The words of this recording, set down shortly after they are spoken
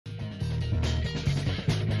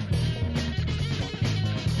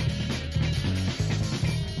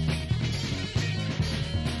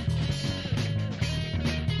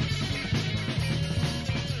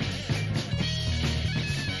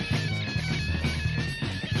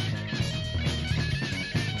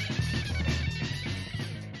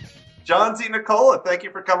John D. Nicola, thank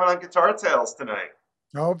you for coming on Guitar Tales tonight.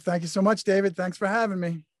 Oh, thank you so much, David. Thanks for having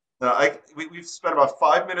me. We've spent about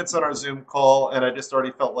 5 minutes on our Zoom call, and I just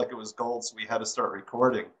already felt like it was gold, so we had to start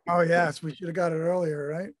recording. Oh, yes, we should have got it earlier,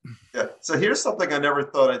 right? Yeah. So here's something I never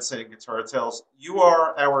thought I'd say in Guitar Tales. You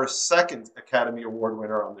are our second Academy Award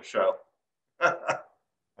winner on the show.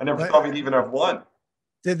 I never But thought we'd even have one. Of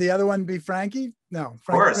did the other one be Frankie? No,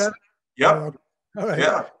 Frankie course. Previn? Oh, Yep. okay. All right.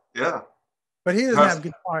 Yeah. Yeah. But he doesn't have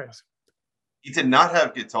guitars. He did not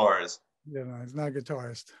have guitars. He's not a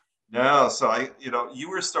guitarist. No, so you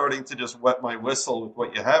were starting to just wet my whistle with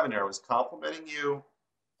what you have in there. I was complimenting you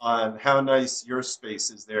on how nice your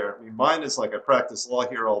space is there. I mean, mine is like I practice law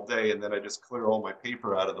here all day, and then I just clear all my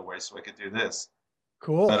paper out of the way so I could do this.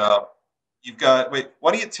 Cool. But you've got wait.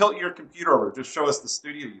 Why don't you tilt your computer over? Just show us the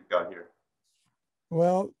studio you've got here.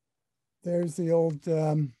 Well, there's the old,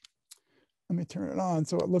 let me turn it on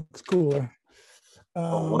so it looks cooler.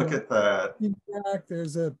 Oh, look at that.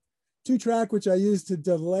 There's a 2-track, which I use to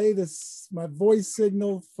delay my voice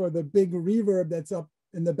signal for the big reverb that's up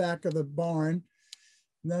in the back of the barn.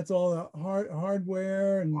 And that's all the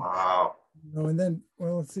hardware. And, Wow. and then,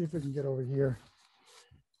 well, let's see if we can get over here.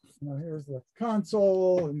 Here's the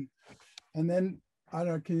console. And then, I don't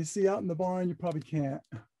know, can you see out in the barn? You probably can't.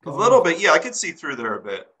 A little bit. Yeah, I could see through there a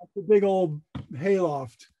bit. The big old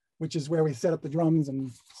hayloft, which is where we set up the drums and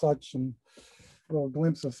such. And a little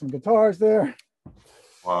glimpse of some guitars there.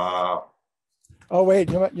 Wow. Oh, wait,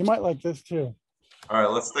 you might like this too. All right,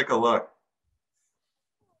 let's take a look.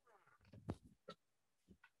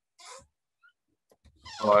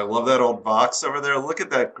 Oh, I love that old box over there. Look at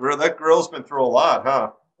that grill. That grill's been through a lot,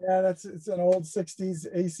 huh? Yeah, it's an old 60s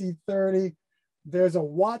AC30. There's a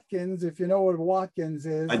Watkins, if you know what Watkins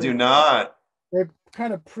is. I do not. They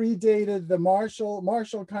kind of predated the Marshall.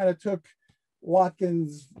 Marshall kind of took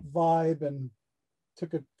Watkins' vibe and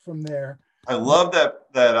took it from there. I love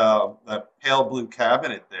that pale blue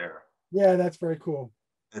cabinet there. Yeah, that's very cool.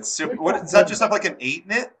 It's super. What does that just have like an 8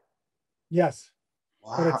 in it? Yes.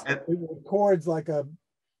 Wow. But it records like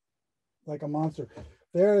a monster.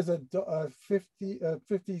 There is a 50,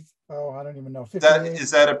 oh, I don't even know.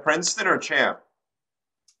 Is that a Princeton or Champ?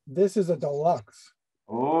 This is a deluxe.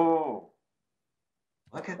 Oh,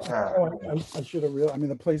 look at that. Oh, I should have realized. I mean,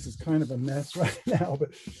 the place is kind of a mess right now, but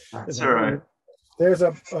that's all right. There's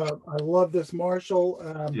I love this Marshall.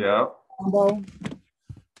 Yeah. Combo.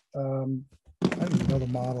 I don't know the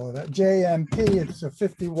model of that. JMP, it's a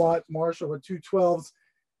 50-watt Marshall with 212s,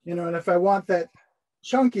 and if I want that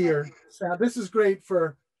chunkier sound, this is great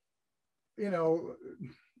for,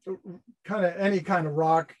 kind of any kind of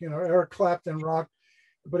rock, Eric Clapton rock.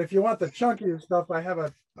 But if you want the chunkier stuff, I have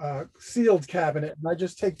a sealed cabinet, and I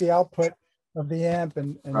just take the output of the amp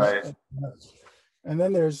and right. And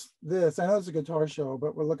then there's this. I know it's a guitar show,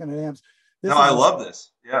 but we're looking at amps. No, I love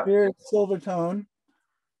this. Yeah. Here's Silvertone.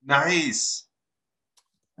 Nice.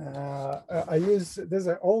 I use, there's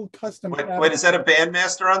an old custom. Wait, is that a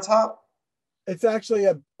Bandmaster on top? It's actually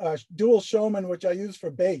a dual Showman, which I use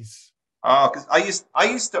for bass. Oh, because I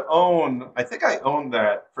used to own. I think I owned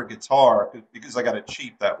that for guitar because I got it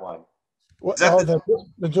cheap, that one. What,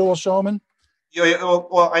 the dual Showman? Yeah,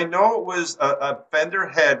 well, I know it was a Fender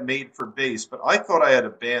head made for bass, but I thought I had a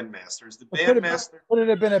Bandmaster. Is the Bandmaster? Would it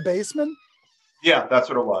have been a Bassman? Yeah, that's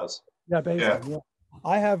what it was. Yeah, Bassman. Yeah.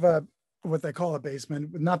 I have what they call a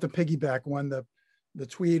Bassman, not the piggyback one, the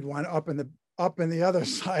tweed one up in the other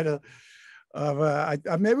side of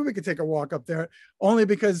maybe we could take a walk up there, only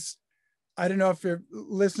because I don't know if your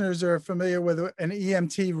listeners are familiar with an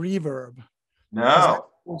EMT reverb. No.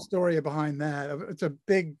 Story behind that.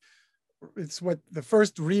 It's what the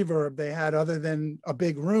first reverb they had other than a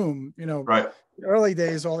big room, Right. Early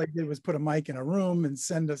days, all they did was put a mic in a room and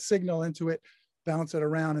send a signal into it, bounce it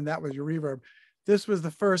around, and that was your reverb. This was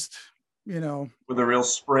the first, with a real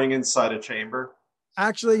spring inside a chamber.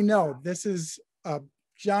 Actually, no, this is a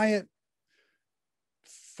giant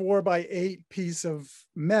 4x8 piece of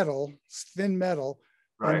metal, thin metal,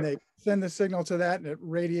 right. And they send the signal to that, and it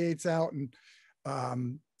radiates out, and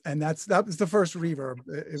that was the first reverb.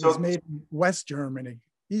 It was made in West Germany.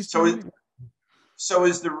 So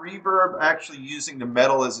is the reverb actually using the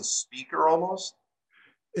metal as a speaker almost?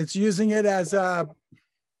 It's using it as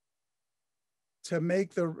to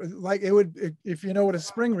make it would, if you know what a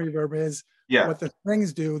spring reverb is, yeah. What the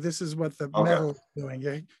springs do, this is what the metal is doing.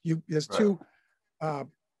 There's right. Two,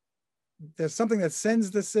 there's something that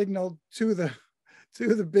sends the signal to the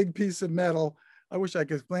big piece of metal. I wish I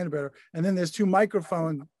could explain it better. And then there's two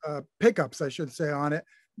microphone pickups, I should say, on it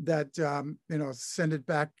that, send it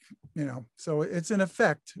back, so it's an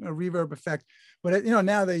effect, a reverb effect. But,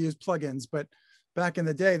 now they use plugins, but back in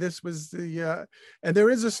the day. This was the and there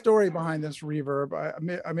is a story behind this reverb.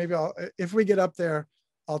 Maybe I'll, if we get up there,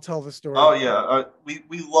 I'll tell the Oh story. yeah,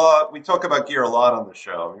 we talk about gear a lot on the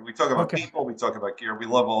show. I mean, we talk about Okay, people, we talk about gear. We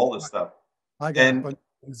love all this stuff. I got a And bunch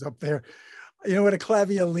of things up there. You know what a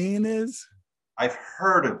clavioline is? I've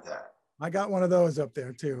heard of that. I got one of those up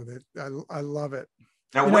there too. That I love it.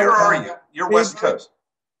 Now, You where know, are you? You're Babe, West Coast,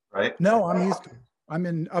 right? no, I'm East Coast. I'm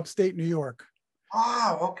in upstate New York.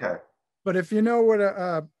 Oh, okay. But if you know what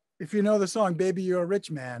if you know the song "Baby You're a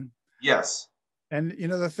Rich Man," Yes. and you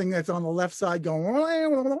know the thing that's on the left side going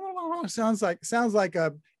sounds like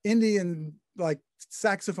a Indian like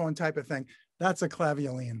saxophone type of thing. That's a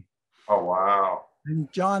clavioline. Oh, wow.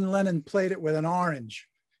 And John Lennon played it with an orange,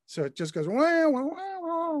 so it just goes.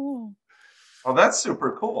 Oh, that's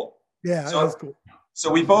super cool. Yeah, it is So, cool.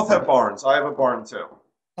 so we both have barns. I have a barn too.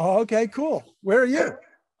 Oh, okay, cool. Where are you?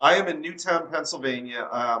 I am in Newtown, Pennsylvania.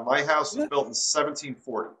 My house was built in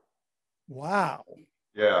 1740. Wow,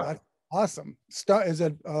 Yeah. that's awesome. Is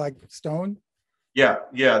it like stone? Yeah,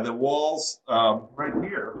 yeah. The walls, right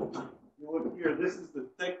here. You look here. This is the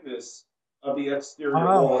thickness of the exterior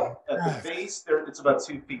Oh, wall. At yes. the base, there it's about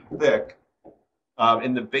 2 feet thick.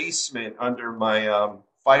 In the basement, under my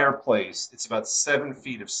fireplace, it's about 7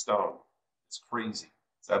 feet of stone. It's crazy.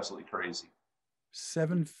 It's absolutely crazy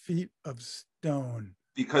 7 feet of stone.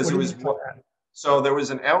 because What it do you was mean by that? so there was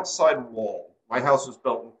an outside wall. My house was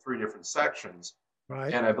built in 3 different sections.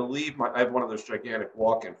 Right, And I believe I have one of those gigantic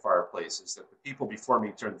walk-in fireplaces that the people before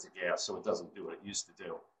me turned to gas, so it doesn't do what it used to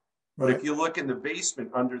do. But right. if you look in the basement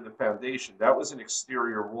under the foundation, that was an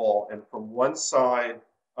exterior wall, and from one side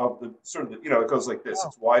of the sort of it goes like this. Wow.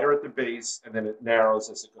 It's wider at the base, and then it narrows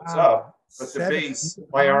as it goes Wow. up. But the 7 feet base,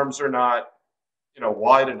 my long? arms are not,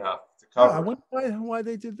 wide enough to Oh, I cover it. wonder why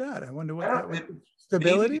they did that. I wonder I what that don't. was. Maybe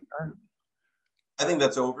Stability? I think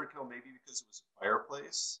that's overkill. Maybe because it was a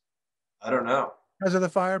fireplace. I don't know. Because of the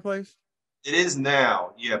fireplace? It is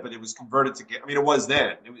now, yeah, but it was converted to get. I mean, it was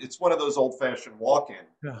then. It's one of those old-fashioned walk-in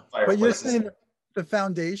Yeah. But you're fireplaces. saying the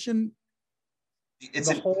foundation, It's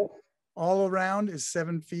the an whole all around is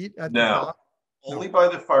 7 feet at the no, top? only No. by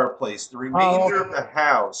the fireplace. The Oh, remainder of the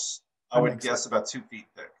house, I that would makes sense. guess about 2 feet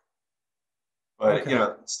thick. But Okay.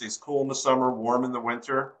 it stays cool in the summer, warm in the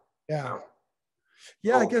winter. Yeah. A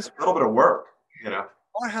Yeah, I guess little bit of work. You know.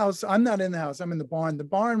 our house, I'm not in the house, I'm in the barn. The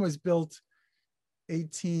barn was built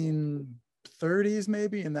 1830s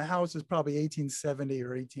maybe, and the house is probably 1870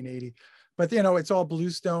 or 1880. But it's all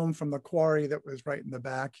bluestone from the quarry that was right in the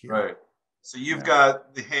back here. Right. So you've Yeah.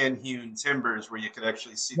 got the hand-hewn timbers where you can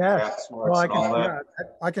actually see the Yes. axe Well, marks and all that.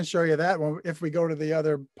 I can show you that one. If we go to the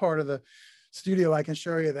other part of the studio, I can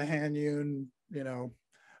show you the hand hewn,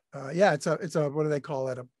 yeah, it's a, what do they call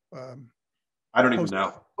it? I don't even Post,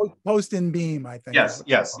 know. post in beam, I think. Yes,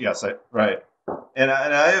 yes, yes. Right. And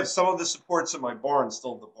I have some of the supports in my barn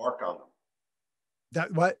still have the bark on them.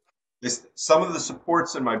 That what? Some of the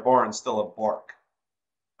supports in my barn still have bark.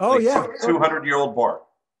 Oh, Like yeah. 200-year-old bark.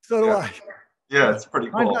 So do Yeah. I. Yeah, it's pretty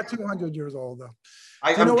I'm cool. not 200 years old though.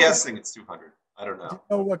 I'm guessing it's 200. I don't Do you know.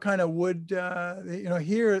 know what kind of wood?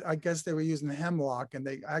 Here I guess they were using the hemlock, and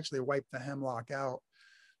they actually wiped the hemlock out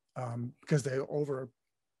because they over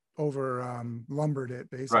lumbered it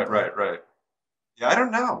basically. Right. Yeah, I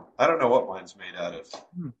don't know. I don't know what mine's made out of.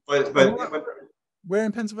 But Where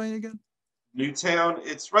in Pennsylvania again? Newtown,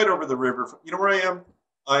 it's right over the river. You know where I am?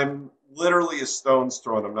 I'm literally a stone's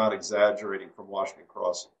throw, and I'm not exaggerating, from Washington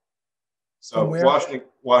Crossing. So From where?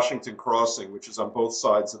 Washington Crossing, which is on both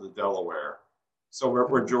sides of the Delaware. So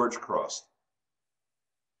we're George crossed.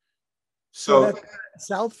 So that's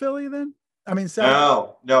South Philly then? I mean,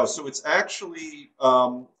 South. No. So it's actually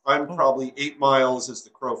I'm probably 8 miles as the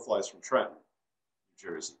crow flies from Trenton, New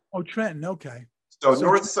Jersey. Oh, Trenton. Okay. So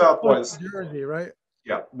north southwise. New Jersey, right?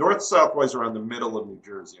 Yeah, north southwise around the middle of New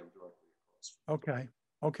Jersey. I'm directly across.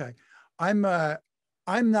 Okay.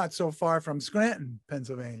 I'm not so far from Scranton,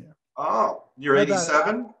 Pennsylvania. Oh, you're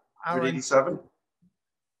 87? You're 87?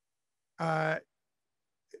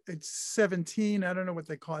 It's 17. I don't know what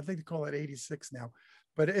they call it. I think they call it 86 now.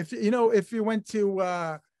 But if you went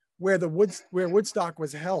to where Woodstock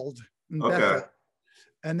was held in Bethel,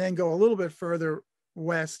 and then go a little bit further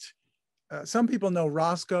west, some people know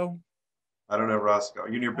Roscoe. I don't know Roscoe. Are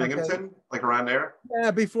you near Binghamton? Like around there?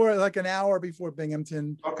 Yeah, like an hour before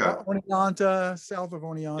Binghamton. Okay. Oneonta, south of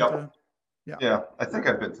Oneonta. Yep. Yeah, I think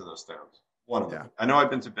I've been to those towns. One of them. I know I've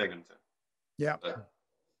been to Binghamton. Yeah.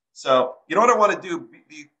 So, you know what I want to do?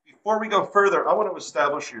 Before we go further, I want to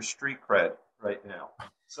establish your street cred right now.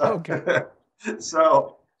 So, okay.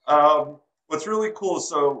 So, what's really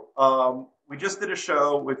cool, we just did a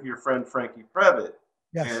show with your friend Frankie Previtt,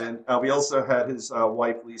 Yes, And we also had his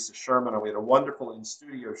wife Lisa Sherman on. We had a wonderful in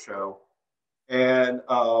studio show, and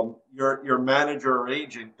your manager or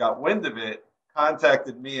agent got wind of it,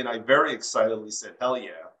 contacted me, and I very excitedly said, "Hell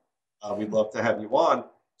yeah, we'd love to have you on."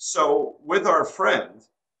 So with our friend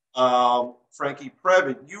Frankie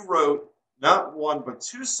Previn, you wrote not one but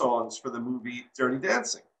two songs for the movie Dirty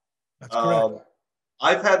Dancing. that's correct. Um,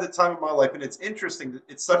 I've had the time of my life, and it's interesting.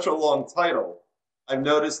 It's such a long title. I've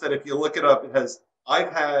noticed that if you look it up, it has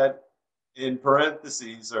I've had in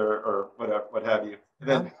parentheses or whatever, what have you, and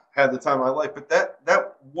Yeah. then had the time of my life. But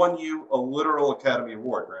that won you a literal Academy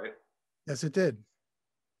Award, right? Yes, it did.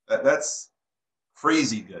 That's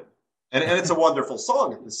crazy good, and it's a wonderful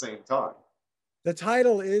song at the same time, The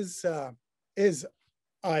title is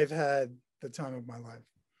I've had the time of my life.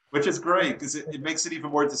 which is great because it makes it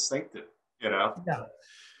even more distinctive. You know, Yeah.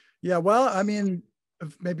 Yeah. Well, I mean,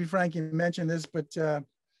 maybe Frankie mentioned this, but I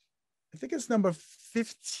think it's number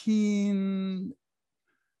 15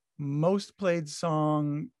 most played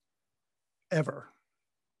song ever.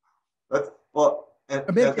 that's well, and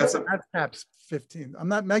Or maybe that's it's a ASCAP's 15th. I'm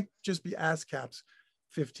not, might just be ASCAP's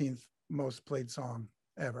 15th most played song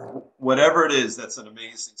ever. whatever it is. That's an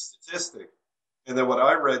amazing statistic. And then what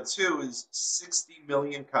I read too is 60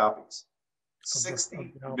 million copies. Of 60 the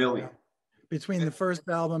album. million. Yeah. Between the first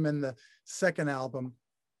album and the second album,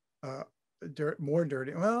 uh, More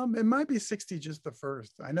Dirty. Well, it might be 60 just the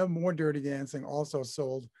first. I know More Dirty Dancing also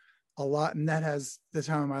sold a lot, and that has The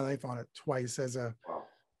Time of My Life on it twice as a Wow.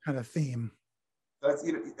 kind of theme. That's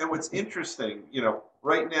and what's interesting,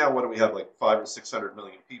 right now, what do we have, like 5 or 600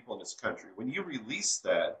 million people in this country? When you released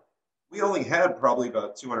that, we only had probably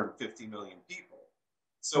about 250 million people.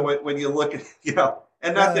 So when you look at,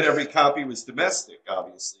 and not Yeah, that every copy was domestic,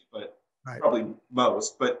 obviously, but right. probably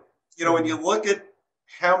most. But when you look at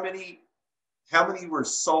how many were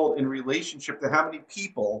sold in relationship to how many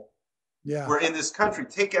people Yeah, were in this country,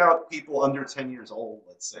 take out people under 10 years old,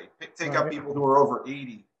 let's say, take out right. people who are over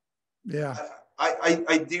 80. Yeah.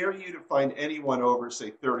 I dare you to find anyone over, say,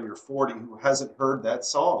 30 or 40 who hasn't heard that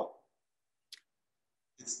song.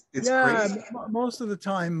 It's Yeah, crazy. most of the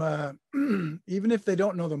time, even if they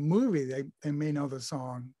don't know the movie, they may know the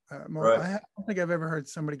song. Right. I don't think I've ever heard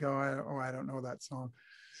somebody go, "Oh, I don't know that song,"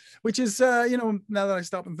 which is, now that I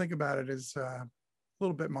stop and think about it, is a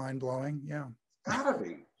little bit mind blowing. Yeah. Gotta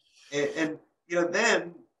be.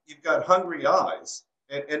 Then you've got Hungry Eyes.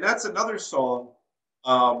 And that's another song.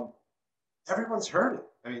 Um, everyone's heard it.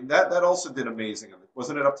 I mean, that also did amazing.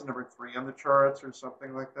 Wasn't it up to number 3 on the charts or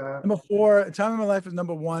something like that? Number 4, Time of My Life is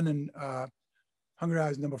number 1, and Hungry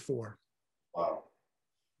Eyes number 4. Wow.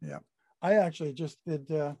 Yeah, I actually just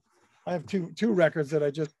did. I have two records that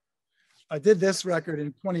I did this record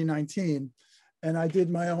in 2019, and I did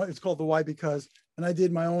my own. It's called The Why Because, and I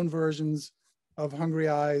did my own versions of Hungry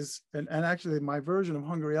Eyes, and actually my version of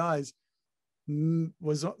Hungry Eyes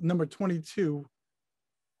was number 22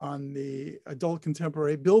 on the adult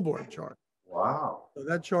contemporary Billboard chart. Wow. So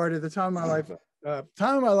that chart at the Time of My Life,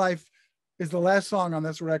 Time of My Life is the last song on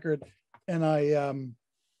this record, and I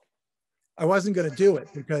wasn't going to do it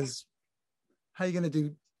because how are you going to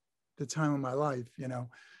do The Time of My Life,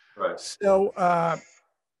 Right. So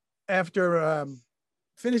after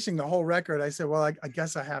finishing the whole record, I said, well, I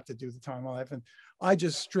guess I have to do The Time of My Life. And I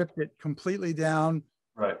just stripped it completely down.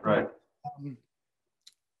 Right.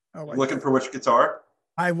 Oh, Looking for which guitar?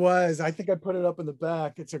 I think I put it up in the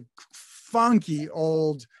back. It's a funky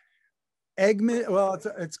old Eggman. Well,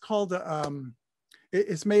 it's called,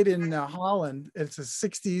 it's made in Holland. It's a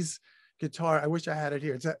 60s guitar. I wish I had it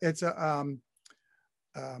here. It's a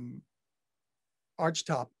arch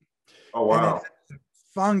top. Oh, wow. And it's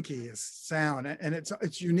funkiest sound, and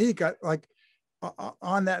it's unique.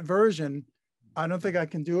 On that version, I don't think I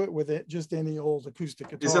can do it with it just any old acoustic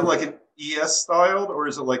guitar. Is it like an ES styled, or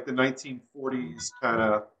is it like the 1940s kind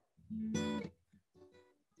of?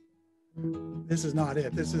 This is not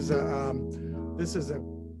it. This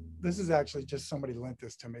is actually just somebody lent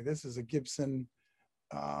this to me. This is a Gibson.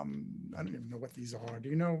 I don't even know what these are. Do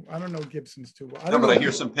you know? I don't know Gibsons too well. I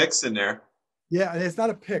hear some picks in there. Yeah, it's not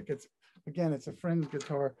a pick. It's a friend's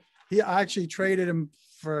guitar. I actually traded him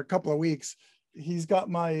for a couple of weeks. He's got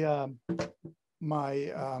my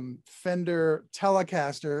Fender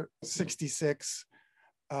Telecaster 66.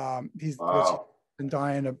 He's been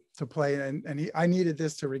dying to play, and I needed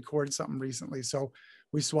this to record something recently, so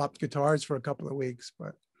we swapped guitars for a couple of weeks.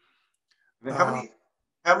 But how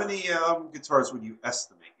many guitars would you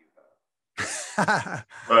estimate you have?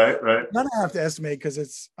 Right. Not have to estimate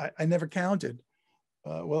because I never counted.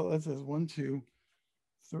 Well, that says 1, 2,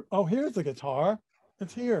 3. Oh, here's the guitar.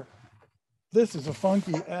 It's here. This is a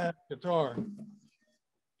funky ass guitar.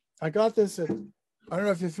 I got this at, I don't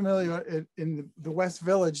know if you're familiar, in the West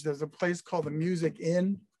Village, there's a place called the Music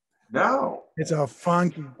Inn. No. It's a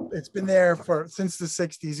funky, it's been there since the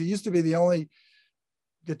 60s. It used to be the only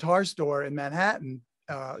guitar store in Manhattan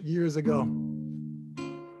years ago.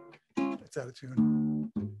 It's out of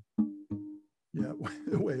tune. Yeah,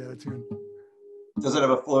 way out of tune. Does it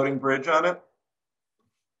have a floating bridge on it?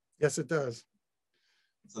 Yes, it does.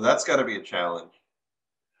 So that's got to be a challenge.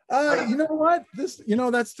 You know what? That's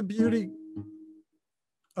the beauty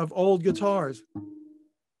of old guitars.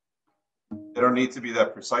 They don't need to be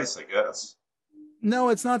that precise, I guess. No,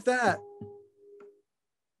 it's not that.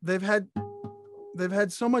 They've had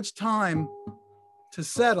so much time to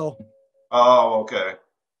settle. Oh, okay.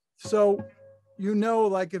 So,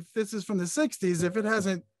 like if this is from the 60s, if it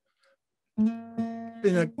hasn't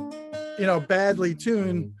been badly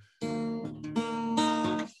tuned,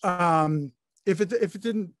 if it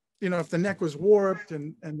didn't, if the neck was warped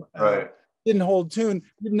and Right. didn't hold tune,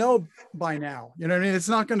 you'd know by now. You know what I mean? It's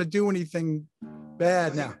not going to do anything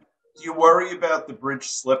bad now. Do you worry about the bridge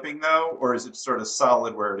slipping though, or is it sort of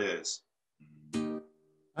solid where it is?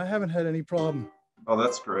 I haven't had any problem. Oh,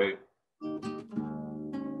 that's great.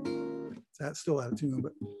 That's still out of tune,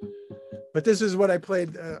 but this is what I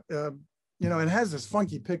played. It has this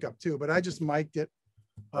funky pickup too, but I just mic'd it.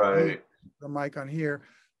 Right. The mic on here.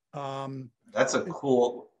 That's a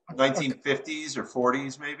cool 1950s or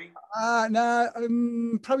 40s, maybe.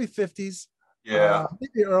 Probably 50s. Yeah.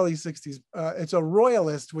 Maybe early 60s. It's a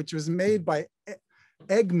Royalist, which was made by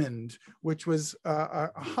Egmond, which was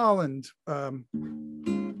Holland,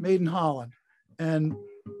 made in Holland. And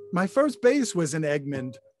my first bass was an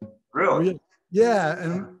Egmond. Really? Yeah,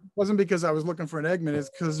 and it wasn't because I was looking for an Egmond. It's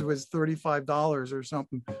because it was $35 or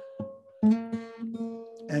something.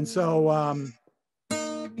 And so,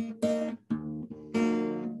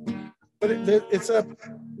 but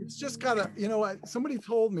it's just kind of, somebody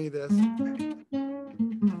told me this.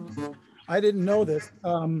 I didn't know this.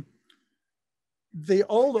 The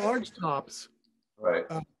old arch tops, right,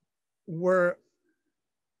 were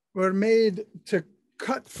made to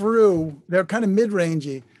cut through. They're kind of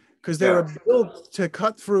mid-rangey because they were built to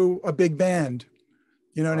cut through a big band.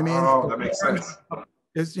 You know what I mean? Oh, that makes sense.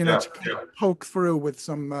 Is to poke through with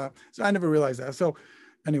some. So I never realized that. So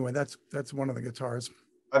anyway, that's one of the guitars.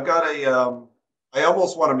 I've got I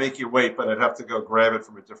almost want to make you wait, but I'd have to go grab it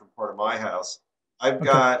from a different part of my house. I've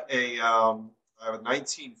got I have a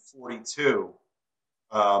 1942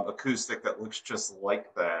 acoustic that looks just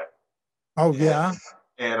like that. Oh, yeah.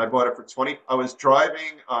 And I bought it for 20. I was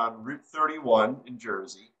driving on Route 31 in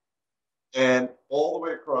Jersey, and all the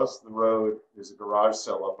way across the road, there's a garage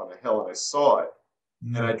sale up on a hill, and I saw it.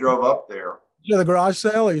 And I drove up there. You saw the garage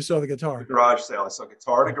sale, or you saw the guitar? The garage sale. I saw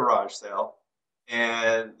guitar at a garage sale.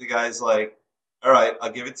 And the guy's like, all right,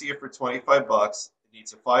 I'll give it to you for 25 bucks. It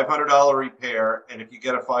needs a $500 repair. And if you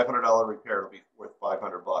get a $500 repair, it'll be worth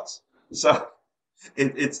 500 bucks. So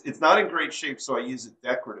it's not in great shape, so I use it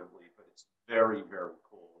decoratively, but it's very, very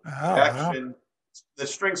cool. Action. The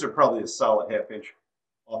strings are probably a solid half-inch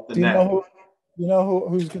off the neck. Do you know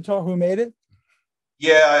whose guitar, who made it?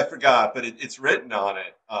 Yeah, I forgot, but it's written on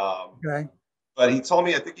it. Okay. But he told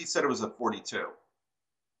me, I think he said it was a 42.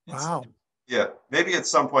 Wow. Yeah, maybe at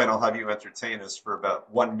some point I'll have you entertain us for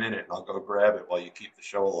about 1 minute, and I'll go grab it while you keep the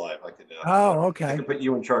show alive. I could. Okay. I could put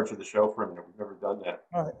you in charge of the show for a minute. We've never done that.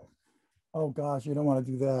 All right. Oh gosh, you don't want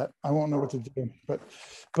to do that. I won't know what to do. But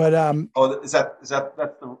Oh, is that that's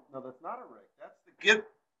the no? That's not a rig. That's the Gib.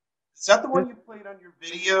 Is that the one you played on your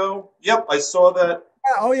video? Yep, I saw that.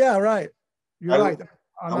 Yeah, oh yeah, right. You're right.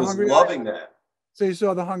 I was loving that. So you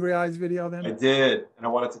saw the Hungry Eyes video then? I did, and I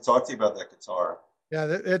wanted to talk to you about that guitar. Yeah,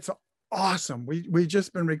 it's awesome. We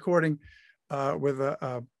just been recording with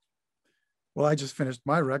well, I just finished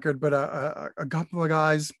my record, but a couple of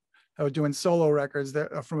guys that were doing solo records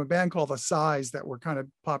that from a band called The Size that were kind of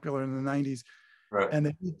popular in the 90s. Right. And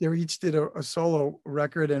they each did a solo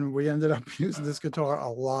record, and we ended up using this guitar a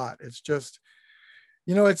lot. It's just,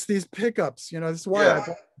 it's these pickups. This is why I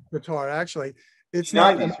bought the guitar. Actually, it's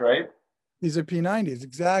P90s, right? These are P90s,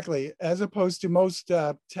 exactly. As opposed to most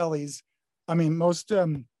tellies, I mean, most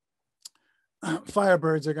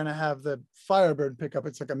Firebirds are going to have the Firebird pickup.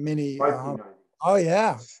 It's like a mini. Oh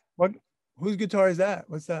yeah. Whose guitar is that?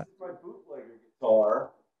 What's that? It's my bootlegger guitar,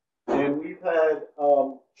 and we've had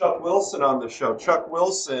Chuck Wilson on the show. Chuck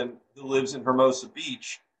Wilson, who lives in Hermosa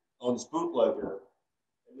Beach, owns Bootlegger.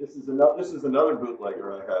 And this is another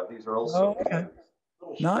bootlegger I have. These are also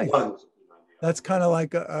nice. That's kind of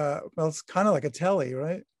like it's kind of like a telly,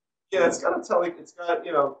 right? Yeah, it's got a telly. It's got a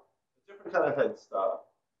different kind of headstock.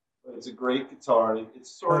 But it's a great guitar, and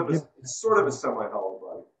it's sort of a semi hollow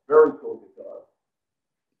body.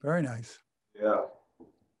 Very nice. Yeah.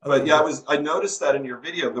 I But love yeah, that. I noticed that in your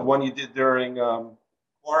video, the one you did during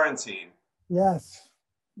quarantine. Yes,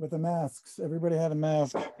 with the masks. Everybody had a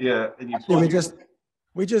mask. Yeah, and you Yeah, pulled your.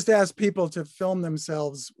 we just asked people to film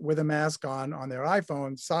themselves with a mask on their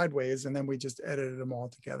iPhone sideways, and then we just edited them all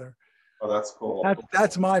together. Oh, that's cool.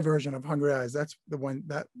 That's my version of Hungry Eyes. That's the one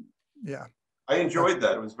that, yeah. I That's enjoyed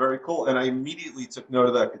that. It was very cool, and I immediately took note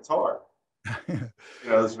of that guitar. You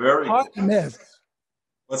know, it was very hard cool. to miss.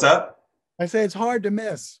 What's that? I say it's hard to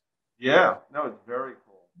miss. Yeah, no, it's very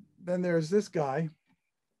cool. Then there's this guy,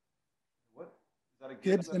 What is that a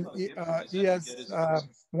Gibson? Gibson That's not a Gibson. You said ES it is.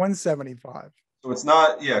 175. So it's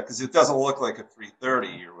not, yeah, because it doesn't look like a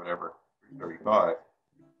 330 or whatever, 335,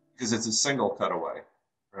 because it's a single cutaway,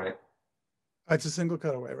 right? It's a single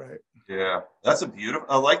cutaway, right? Yeah, that's a beautiful.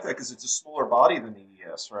 I like that because it's a smaller body than the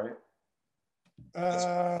ES, right? That's,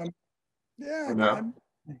 Um, yeah, or no,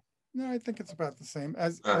 no, I think it's about the same uh,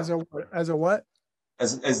 as a what?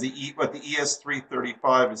 as the but the ES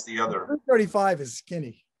 335 is the other. 35 is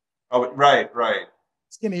skinny, Oh, right, right.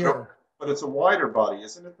 skinnier. But it's a wider body,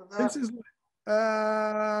 isn't it, than This that? is,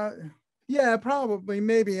 uh, yeah, probably,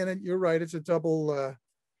 maybe. And you're right. It's a double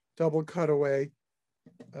cutaway.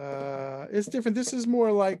 It's different. This is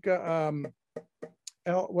more like,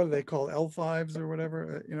 what do they call L5s or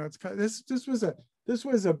whatever? You know, it's kind of, this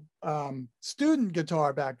was a student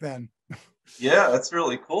guitar back then. Yeah, that's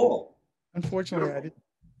really cool. Unfortunately, Beautiful.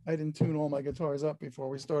 I didn't tune all my guitars up before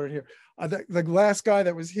we started here. The last guy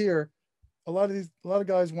that was here, a lot of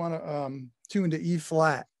guys want to tune to E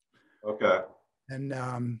flat, Okay.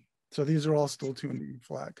 and so these are all still tuned to E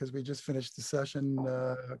flat because we just finished the session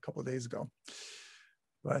a couple of days ago.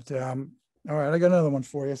 But all right, I got another one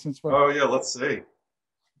for you since we're Oh yeah, let's see.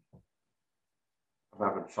 I'm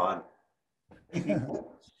having fun.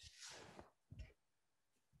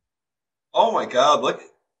 Oh my God, look,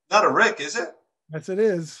 not a Rick, is it? yes, it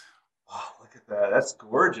is. Oh, look at that. That's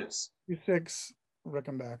gorgeous. E6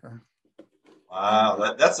 Rickenbacker.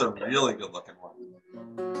 Wow, that's a really good looking one.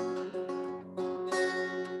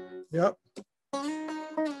 Yep.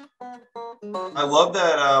 I love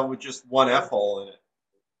that with just one F hole in it.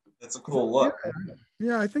 That's a cool Yeah, look.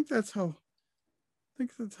 yeah. I think that's how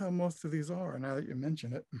most of these are. Now that you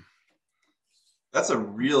mention it, That's a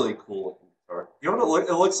really cool looking guitar. You know what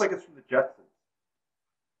it looks like it's from the Jetsons.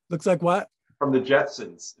 looks like what? From the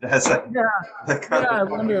Jetsons. It has that, Yeah, that kind yeah. I of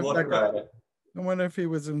wonder funny if look that guy. about it. I wonder if he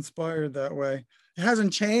was inspired that way. It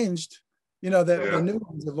hasn't changed. You know, the Yeah. new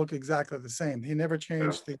ones that look exactly the same. He never Yeah.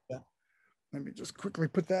 changed the. Let me just quickly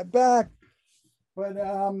put that back. But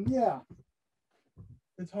yeah,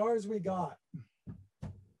 guitars we got.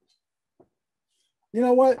 You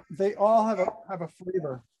know what? They all have a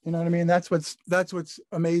flavor. You know what I mean? That's what's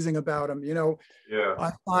amazing about them. You know, Yeah.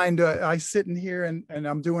 I find I sit in here and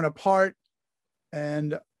I'm doing a part,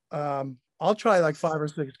 and I'll try like 5 or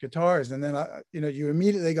 6 guitars, and then you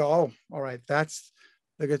immediately go, oh, all right, that's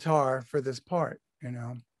the guitar for this part. You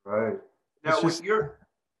know, Right. it's Now just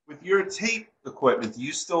with your tape equipment, do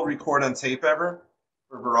you still record on tape ever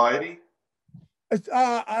for variety?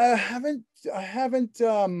 I haven't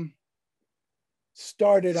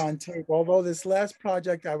started on tape. Although this last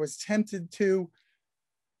project I was tempted to,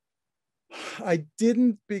 I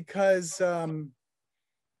didn't because I'm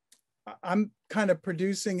kind of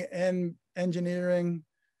producing and engineering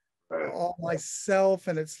Right. all myself,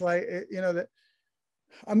 and it's like that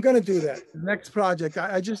I'm going to do that. The next project,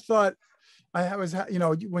 I just thought I was,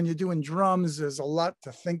 when you're doing drums, there's a lot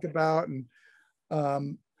to think about,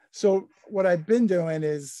 and so what I've been doing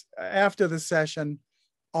is after the session,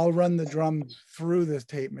 I'll run the drums through this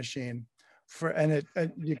tape machine and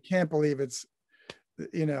you can't believe it's,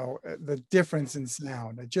 the difference in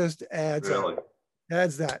sound. It just Really?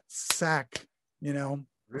 adds that sack, you know,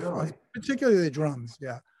 Really? particularly the drums.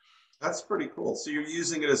 Yeah. That's pretty cool. So you're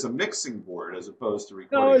using it as a mixing board as opposed to No,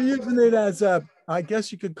 recording. using it as I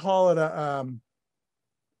guess you could call it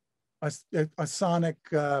a sonic,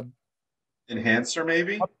 Enhancer,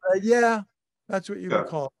 maybe? yeah, that's what you would Yeah.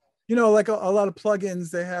 call it. You know, like a lot of plugins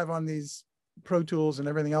they have on these Pro Tools and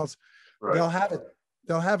everything else. Right. They'll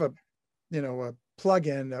have a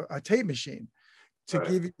plug-in, a tape machine to Right.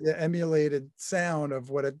 give you the emulated sound of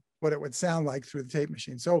what it would sound like through the tape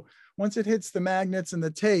machine. So once it hits the magnets and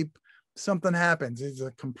the tape, something happens. There's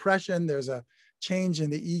a compression, there's a change in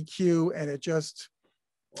the EQ, and it just,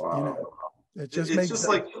 Wow. it just It's makes just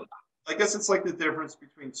like, I guess it's like the difference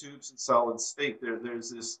between tubes and solid state.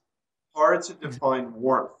 There's this hard to define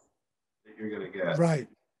warmth that you're going to get. right,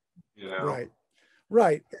 You know?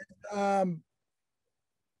 right.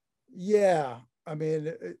 Yeah, I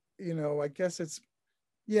mean, I guess it's,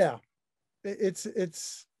 yeah,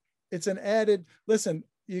 it's it's an added, listen,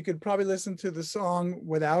 you could probably listen to the song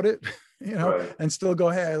without it, Right. and still go,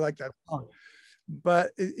 hey, I like that song.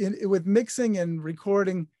 But with mixing and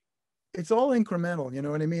recording, it's all incremental, you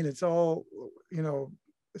know what I mean? It's all,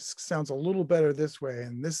 this sounds a little better this way,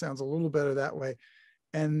 and this sounds a little better that way.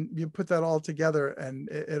 And you put that all together and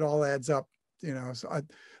it all adds up, So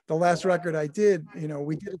the last record I did,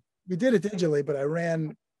 we did it digitally, but I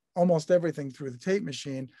ran almost everything through the tape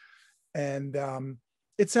machine. And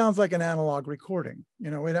it sounds like an analog recording,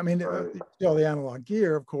 I mean, still the analog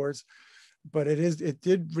gear, of course, but it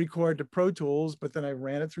did record to Pro Tools, but then I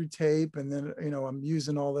ran it through tape, and then, I'm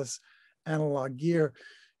using all this analog gear.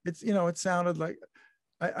 It's, it sounded like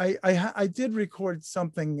I did record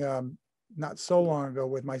something not so long ago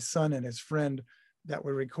with my son and his friend that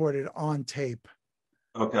were recorded on tape.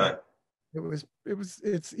 Okay.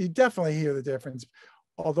 It's you definitely hear the difference.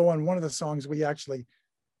 Although on one of the songs we actually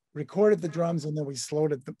recorded the drums and then we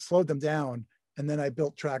slowed them down, and then I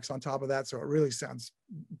built tracks on top of that, so it really sounds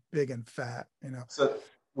big and fat. So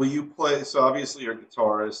will you play? So obviously you're a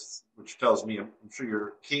guitarist, which tells me I'm sure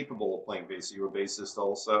you're capable of playing bass. You're a bassist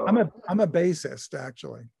also. I'm a bassist,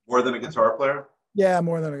 actually. More than a guitar player? Yeah,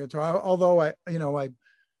 more than a guitar. Although I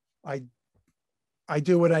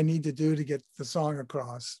do what I need to do to get the song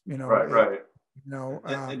across. Right. And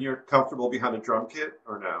And you're comfortable behind a drum kit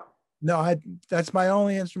or no? no, that's my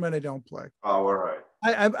only instrument I don't play. Oh, all right.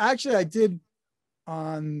 I did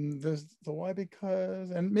on the Why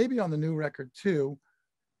Because, and maybe on the new record too.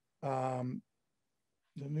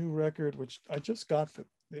 The new record, which I just got the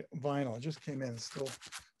vinyl, it just came in,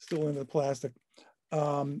 still in the plastic.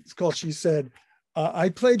 It's called She Said. I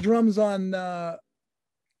played drums on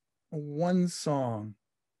one song,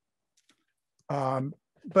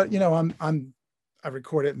 but I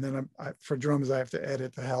record it, and then for drums I have to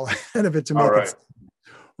edit the hell out of it to make it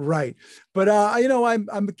right. But I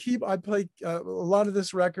play a lot of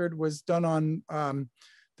this record was done on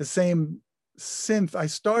the same synth. I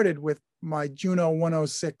started with my Juno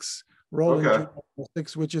 106, Roland Juno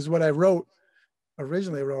 106, which is what I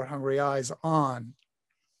originally wrote Hungry Eyes on.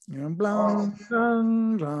 Blah, blah,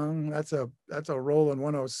 blah. That's a Roland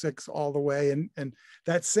 106 all the way, and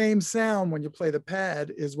that same sound when you play the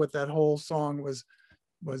pad is what that whole song was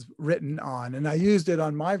written on, and I used it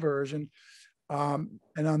on my version. And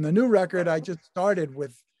on the new record, I just started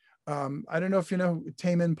with I don't know if you know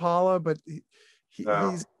Tame Impala, but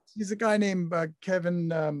he's a guy named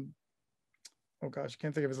Kevin. Oh gosh, I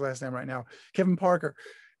can't think of his last name right now. Kevin Parker.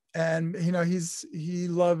 And he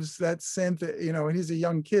loves that synth, and he's a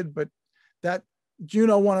young kid, but that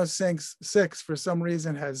Juno 106 for some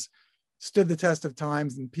reason has stood the test of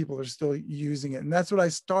times, and people are still using it. And that's what I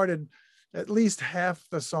started at least half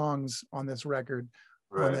the songs on this record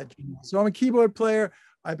on that. So I'm a keyboard player.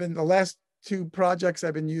 The last two projects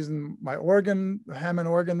I've been using my organ, the Hammond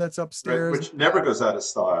organ that's upstairs, which never goes out of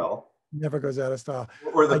style. Never goes out of style.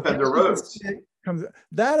 Or the Fender Rhodes.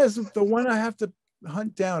 That is the one I have to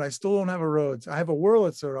hunt down. I still don't have a Rhodes. I have a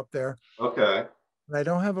Wurlitzer up there. Okay. But I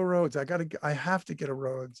don't have a Rhodes. I have to get a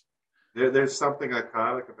Rhodes. There's something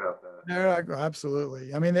iconic about that.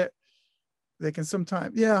 Absolutely. I mean, they can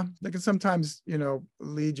sometimes,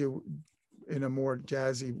 lead you in a more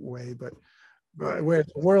jazzy way, but where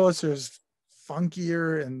Wurlitzer's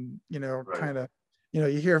funkier and, kind of, you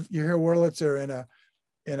hear Wurlitzer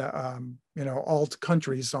in a alt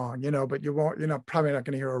country song, but you won't, probably not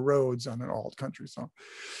going to hear a Rhodes on an alt country song.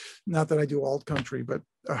 Not that I do alt country, but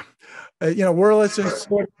Wurlitzer,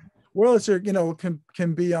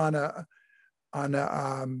 can be on a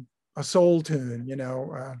soul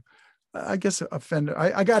tune, I guess a Fender.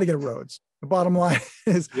 I got to get a Rhodes. The bottom line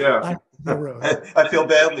is, I feel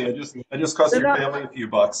badly. I just cost your family a few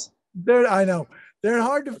bucks. I know they're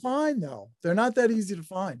hard to find though. They're not that easy to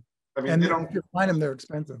find. I mean, and if you find them, they're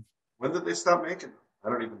expensive. When did they stop making them? I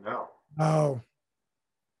don't even know. Oh,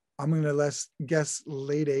 I'm gonna guess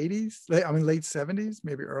late 80s. Late 70s,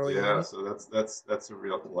 maybe early. Yeah, 80s. so that's a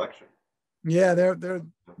real collection. Yeah, they're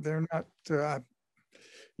not.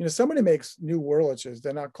 Somebody makes new Wurlitzers.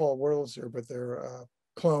 They're not called Wurlitzer, but they're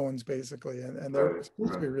clones basically, and they're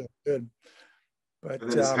supposed to be really good. But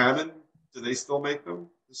and then is Hammond? Do they still make them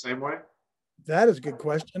the same way? That is a good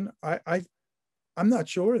question. I'm not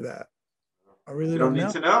sure of that. I really don't know.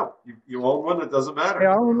 Need to know. You own one. It doesn't matter.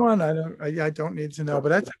 I own one. I don't need to know. But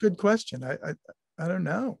that's a good question. I don't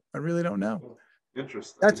know. I really don't know.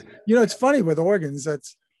 Interesting. That's it's funny with organs.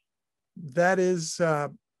 That is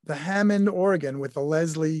the Hammond organ with the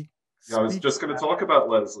Leslie. Yeah, I was just going to talk about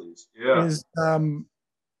Leslie's. Yeah.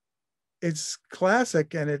 It's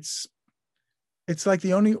classic, and it's like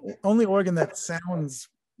the only organ that sounds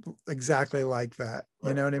exactly like that.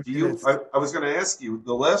 You know what I Do mean? you? I was going to ask you.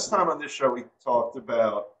 The last time on this show we talked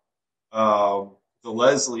about um, the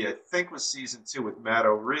Leslie. I think was season 2 with Matt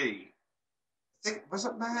O'Ree. I think was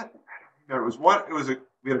it Matt? I don't remember. It was one. It was a.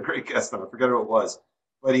 We had a great guest on. I forget who it was,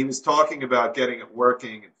 but he was talking about getting it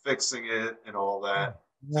working and fixing it and all that.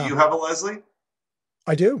 Do Yeah, you have a Leslie?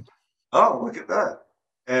 I do. Oh, look at that.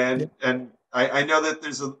 Yeah. And I know that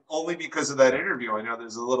there's a, only because of that interview, I know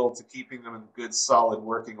there's a little to keeping them in good, solid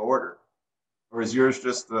working order. Or is yours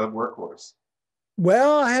just the workhorse?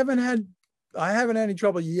 Well, I haven't had any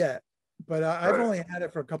trouble yet, but I've Right. only had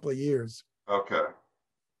it for a couple of years. Okay.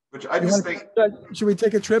 Which I You just want think, should we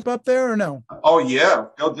take a trip up there or no? oh yeah,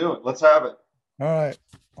 go do it. Let's have it. All right.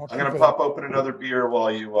 I'll I'm keep gonna it up. pop open another beer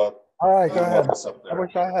while you All right, go walk ahead. us up I there.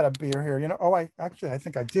 wish I had a beer here. I actually I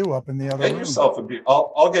think I do up in the other Get room. yourself a beer.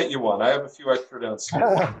 I'll get you one. I have a few extra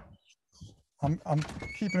downstairs. I'm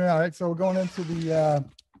keeping it all right. So we're going into the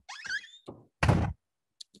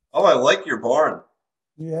Oh, I like your barn.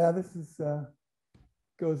 yeah, this is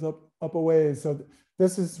goes up a ways. So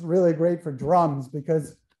this is really great for drums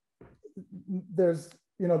because there's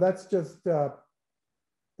that's just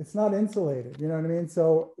it's not insulated, you know what I mean?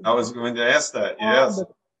 So I was going to ask that. the Yes.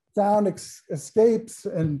 sound escapes,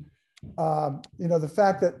 and the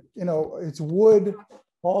fact that it's wood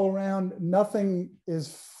all around, nothing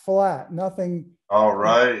is flat, nothing. All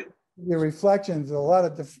right. The reflections, a lot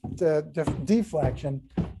of deflection,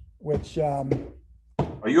 which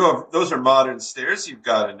Oh, you have those are modern stairs you've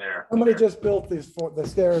got in there. somebody just built the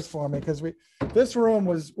stairs for me because this room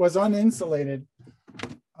was uninsulated,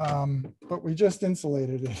 but we just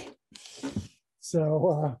insulated it.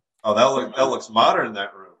 So Oh, that looks modern in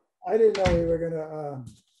that room. I didn't know we were gonna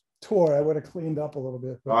tour. I would have cleaned up a little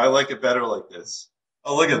bit. Oh, I like it better like this.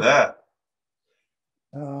 Oh, look at that.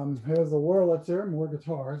 Here's the Wurlitzer, more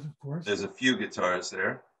guitars, of course. There's a few guitars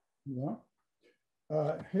there. Yeah.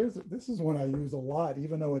 This is one I use a lot,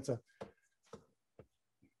 even though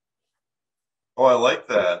Oh, I like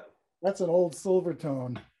that. that's an old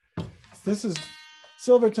Silvertone. This is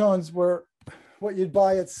Silvertones were what you'd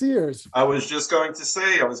buy at Sears. I was just going to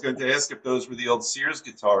say, I was going to ask if those were the old Sears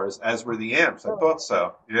guitars, as were the amps. I thought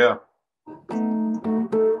so. Yeah.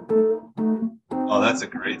 Oh, that's a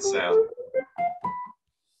great sound.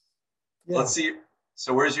 Yeah. Let's see.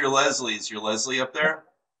 So where's your Leslie? Is your Leslie up there?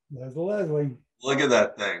 There's the Leslie. Look at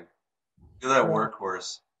that thing. Look at that Well,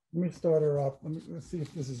 workhorse. let me start her up. Let's see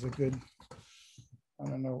if this is a good. I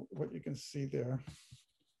don't know what you can see there.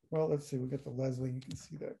 Well, let's see. We get the Leslie. You can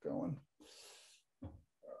see that going.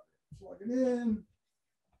 Plug it in.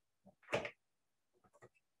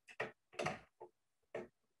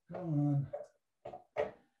 Come on.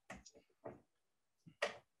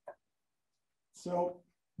 So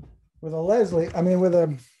with a Leslie, I mean with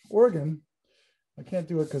a organ, I can't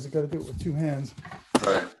do it because I got to do it with two hands.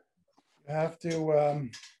 Right. You have to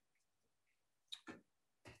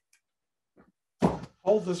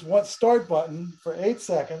hold this one start button for 8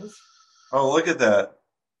 seconds, Oh, look at that.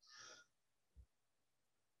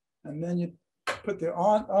 and then you put the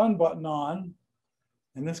on button on,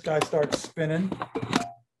 and this guy starts spinning.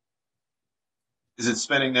 Is it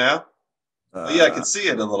spinning now? Oh, yeah, I can see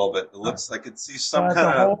it a little bit. It looks, I could see some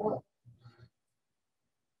kind of.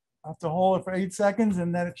 I have to hold it for 8 seconds,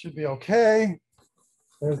 and then it should be okay.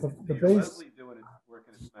 There's the bass. Leslie doing it,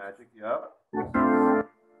 working its magic. Yeah.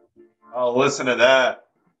 Oh, listen to that.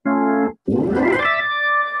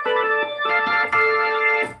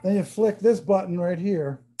 Then you flick this button right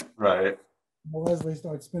here. Right. The Leslie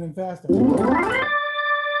starts spinning faster.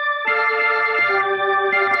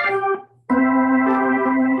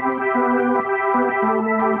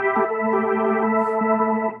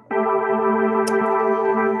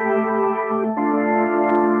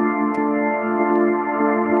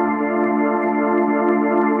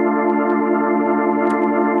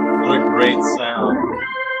 What a great sound.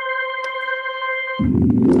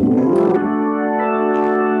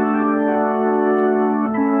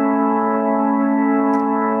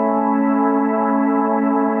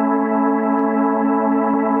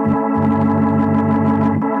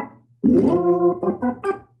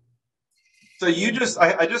 So you just,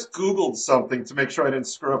 I just Googled something to make sure I didn't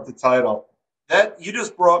screw up the title. That you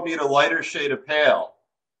just brought me to Lighter Shade of Pale.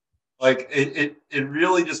 Like it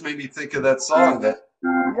really just made me think of that song. That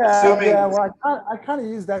assuming, Yeah. Well, I kind of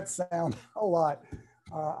use that sound a lot.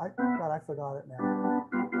 God, I forgot it now.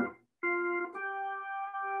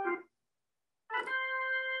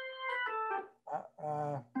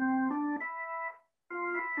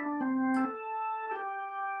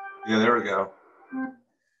 yeah, there we go.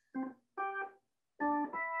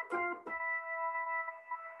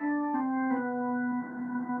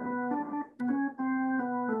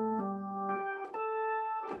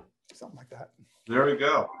 something like that. There we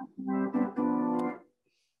go.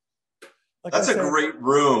 Like That's I a said, great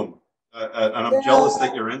room. And I'm jealous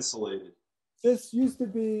that you're insulated. this used to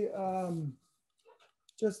be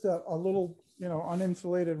just a little,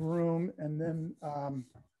 uninsulated room. And then,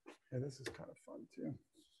 yeah, this is kind of fun too.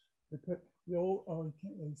 They put the old, oh, you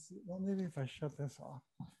can't really see. Well, maybe if I shut this off.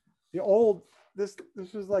 The old, this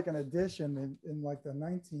was like an addition in like the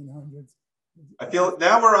 1900s. I feel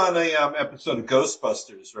now we're on a episode of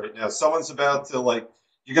Ghostbusters right now. Someone's about to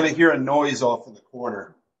you're going to hear a noise off in the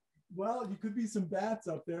corner. Well, you could be some bats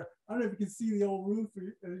up there. I don't know if you can see the old roof.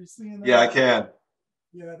 Are you seeing that? Yeah, I can.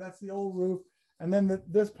 Yeah, that's the old roof. And then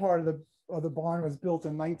this part of the barn was built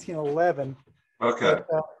in 1911. Okay.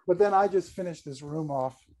 But then I just finished this room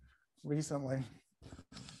off recently.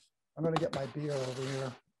 I'm going to get my beer over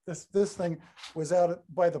here. This thing was out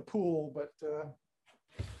by the pool, but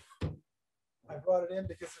I brought it in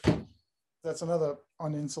because that's another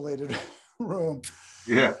uninsulated room.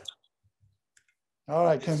 Yeah. All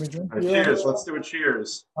right, can we drink? Right, cheers. Let's do a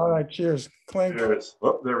cheers. All right, cheers. Clink. Cheers.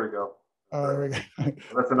 Oh, there we go. Oh, there we go.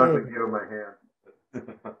 That's an ugly view of my hand.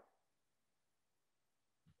 All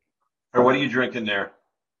right, what are you drinking there?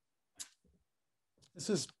 This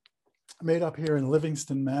is made up here in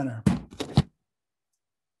Livingston Manor.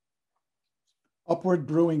 Upward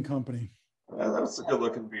Brewing Company. That's a good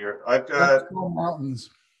looking beer. I've got Mountains.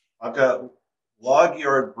 I've got Log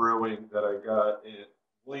Yard Brewing that I got in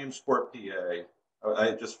Williamsport, PA.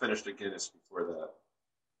 I just finished a Guinness before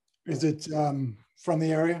that. Is it from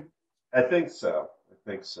the area? I think so.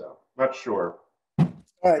 Not sure. All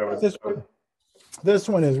right. This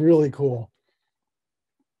one is really cool.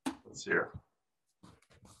 Let's hear.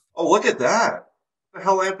 Oh, look at that. What the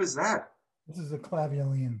hell lamp is that? This is a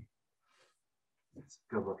Clavioline. It's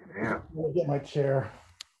a good looking amp. I'm gonna get my chair.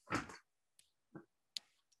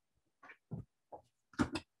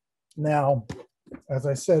 Now, as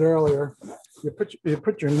I said earlier, you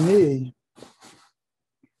put your knee.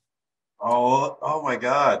 Oh my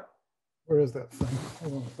God. Where is that thing?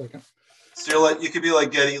 Hold on a second. So you could be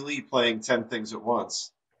like Geddy Lee playing 10 things at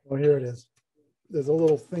once. Oh, here it is. There's a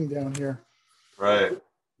little thing down here. Right.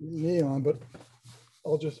 Knee on, but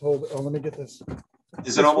I'll just hold it. Oh, let me get this.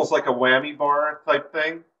 Is it almost like a whammy bar type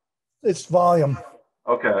thing? It's volume.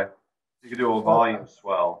 Okay. You can do a volume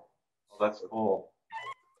swell. Oh, that's cool.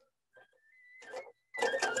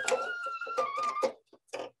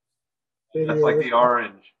 That's like the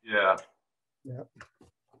orange. Yeah. Yeah.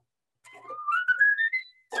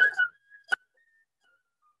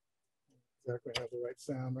 Exactly have the right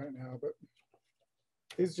sound right now, but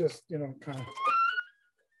he's just, kind of.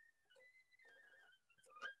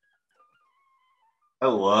 I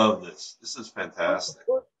love this. This is fantastic.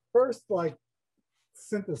 First, like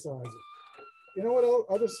synthesizer. You know what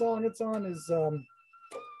other song it's on is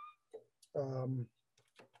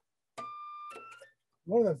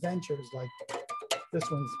one of the Ventures. Like this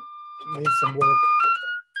one's needs some work.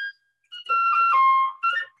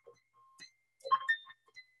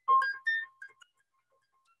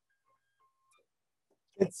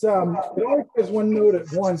 It's it only plays one note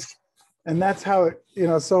at once, and that's how it,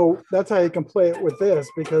 so that's how you can play it with this,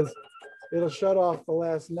 because it'll shut off the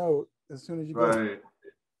last note as soon as you go to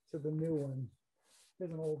the new one.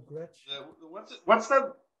 Here's an old Gretsch. What's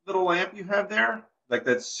that little amp you have there? Like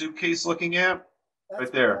that suitcase looking amp?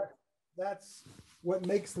 Right there. That's what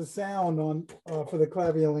makes the sound on for the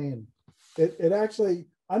Clavioline. It actually,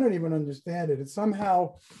 I don't even understand it. It's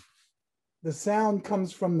somehow the sound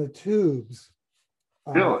comes from the tubes.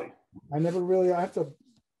 Really? I have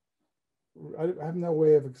no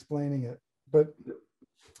way of explaining it, but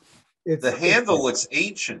the handle looks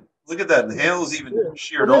ancient. Look at that. The handle's even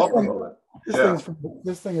sheared off a little bit.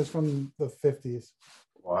 This thing is from the 50s.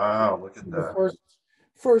 Wow, look at that.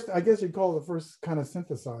 First, I guess you'd call it the first kind of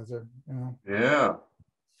synthesizer, Yeah.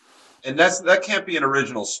 And that can't be an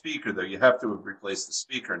original speaker, though. You have to have replaced the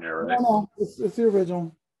speaker in there, right? No, it's the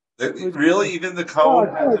original. Really? Even the cone?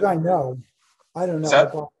 As far as I know. I don't know. I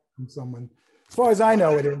bought it from someone. As far as I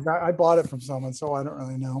know, it is. I bought it from someone, so I don't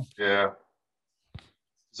really know. Yeah.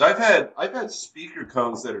 So I've had speaker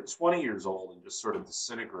cones that are 20 years old and just sort of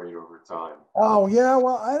disintegrate over time. Oh yeah,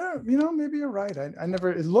 well I don't. Maybe you're right. I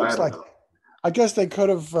never. It looks like. I guess they could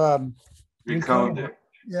have reconed it.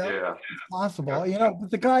 Yeah, possible.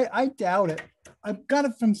 But the guy, I doubt it. I got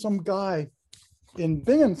it from some guy in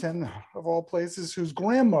Binghamton, of all places, whose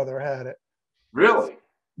grandmother had it. Really?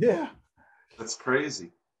 Yeah. That's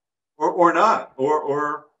crazy. Or not.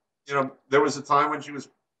 Or there was a time when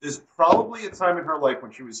there's probably a time in her life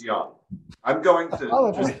when she was young. I'm going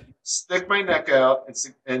to just stick my neck out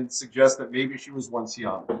and suggest that maybe she was once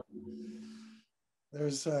young.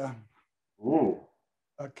 There's Ooh,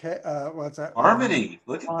 A K, what's that? Harmony.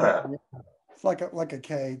 Look at Harmony, that. yeah. It's like a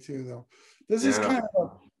K too, though. This is Yeah. kind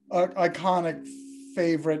of a iconic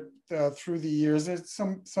favorite through the years. It's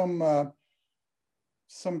some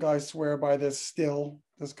guys swear by this still,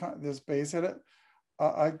 this bass hit it.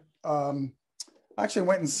 I actually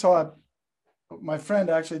went and saw it. My friend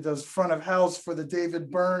actually does front of house for the David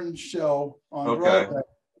Byrne show on Okay. Broadway,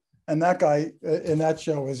 and that guy in that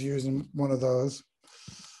show was using one of those.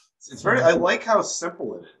 It's very. So I like how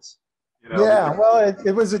simple it is. You know, yeah, well,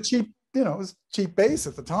 it was a cheap, it was cheap bass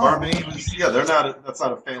at the time. Harmony was. Yeah, they're not. That's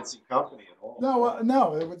not a fancy company at all. No,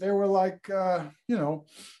 no, they were like,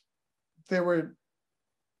 they were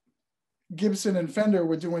Gibson and Fender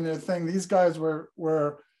were doing their thing. These guys were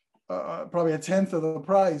probably a tenth of the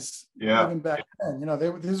price Yeah. even back then.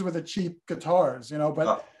 These were the cheap guitars, but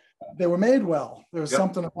Uh, they were made well. There was yep.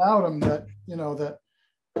 something about them that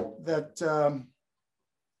that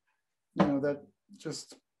that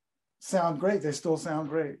just sound great. They still sound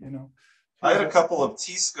great. I had a couple of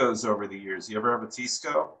Tiscos over the years. You ever have a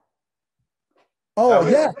Tisco? Oh That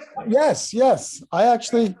was, yeah, yes.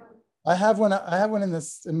 I have one. I have one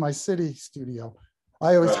in my city studio.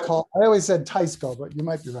 I always said Tisco, but you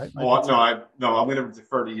might be right. oh no, I'm going to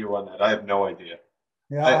defer to you on that. I have no idea.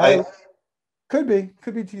 Yeah, I I could be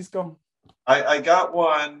Tisco. I got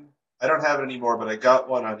one. I don't have it anymore, but I got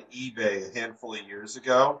one on eBay a handful of years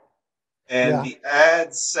ago, and Yeah. the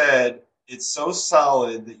ad said it's so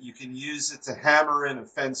solid that you can use it to hammer in a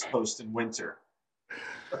fence post in winter.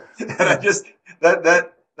 And I Yeah, just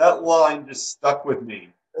that line just stuck with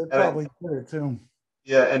me. it And probably did too.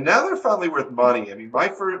 yeah, and now they're finally worth money. I mean,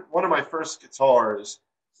 one of my first guitars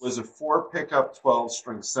was a four pickup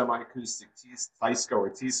 12-string semi-acoustic Tisco or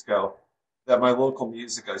Tisco that my local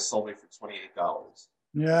music guy sold me for $28,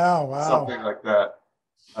 Yeah, wow. something like that,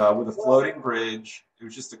 with a Well, floating bridge. It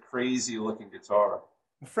was just a crazy looking guitar.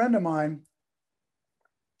 a friend of mine,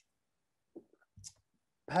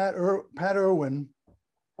 Pat Irwin,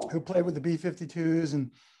 who played with the B-52s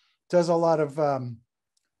and does a lot of.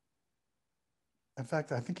 In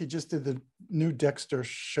fact, I think he just did the new Dexter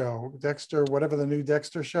show, Dexter, whatever the new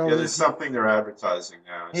Dexter show Yeah, there's is. something they're advertising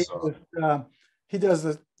now. He, So he does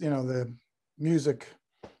the music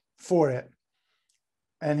for it,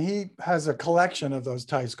 and he has a collection of those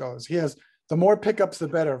Tiscos. He has the more pickups, the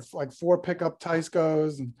better. Like 4 pickup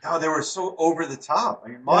Tiscos, and oh, they were so over the top. I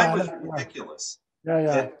mean, mine yeah, was ridiculous.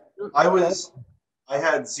 yeah. And I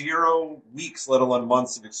had 0 weeks, let alone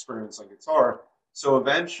months of experience on guitar. So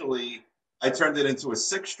eventually I turned it into a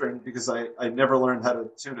 6-string because I never learned how to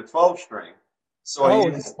tune a 12-string. So I Oh,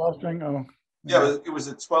 it's used, 12 string. Oh, yeah, yeah. it was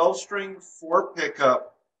a 12-string, 4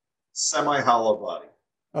 pickup, semi hollow body.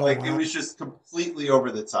 Oh, Like it wow. was just completely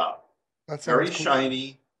over the top, That sounds very cool.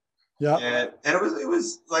 shiny. Yeah. And it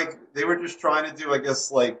was like they were just trying to do, I guess,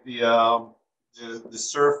 like the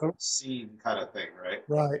surf scene kind of thing, right?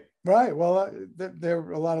 Right. Right. Well,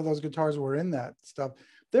 there a lot of those guitars were in that stuff.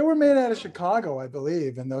 They were made out of Chicago, I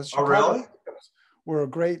believe, and those Oh, Chicago really? were a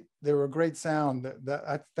great. They were a great sound.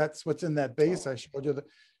 That's what's in that bass I showed you.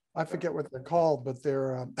 I forget what they're called, but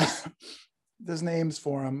they're there's names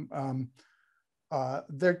for them.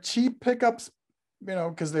 They're cheap pickups,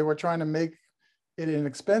 because they were trying to make it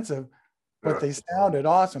inexpensive, but Yeah. they sounded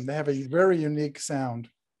awesome. They have a very unique sound.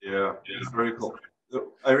 Yeah, it's very cool. I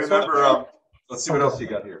So, remember. Let's see what else okay. you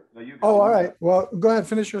got here. No, you Oh, go. all right. Well, go ahead.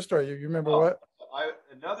 Finish your story. You remember Oh, what?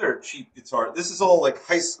 another cheap guitar. This is all like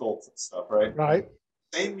high school stuff, right? Right.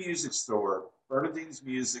 Same music store, Bernadine's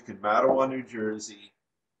Music in Mattawa, New Jersey.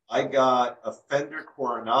 I got a Fender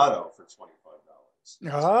Coronado for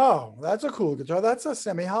 $25. Oh, that's a cool guitar. That's a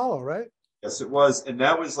semi-hollow, right? Yes, it was, and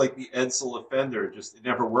that was like the Edsel of Fender. Just it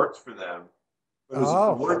never worked for them, but it was a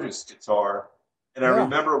Oh, gorgeous guitar. And I yeah.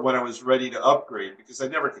 remember when I was ready to upgrade because I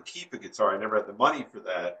never could keep a guitar. I never had the money for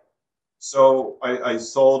that. So I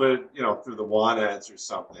sold it, through the want ads or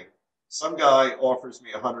something. Some guy offers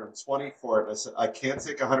me 120 for it. And I said, I can't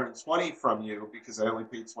take 120 from you because I only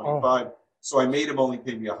paid Oh, 25. So I made him only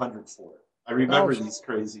pay me 100 for it. I oh, remember these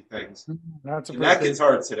crazy things. that's a And pretty that big.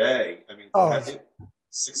 guitar today, I mean, Oh, that hit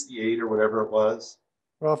 68 or whatever it was.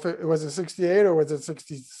 well, if it was a 68 or was it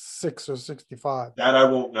 66 or 65? That I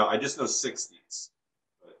won't know. I just know 60s.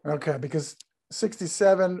 But, Okay, because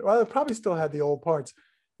 67, well, it probably still had the old parts.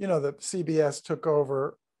 The CBS took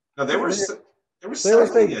over. no, they They, were they, they were they were 70,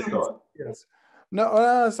 saying I thought. yes.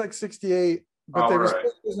 No, it's like 68, but All they were right.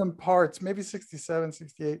 still using parts, maybe 67,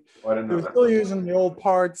 68. Oh, I didn't They know were that. still using the old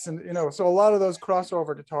parts, and so a lot of those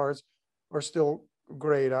crossover guitars are still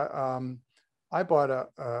great. I bought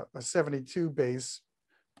a 72 bass,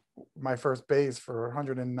 my first bass, for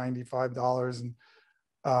 $195,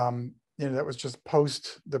 and that was just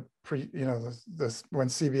post the this when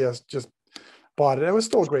CBS just bought it. It was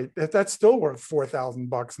still great. That's still worth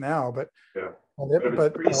 $4,000 now, but Yeah. but, But if it's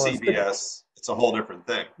but pre-CBS, it's a whole different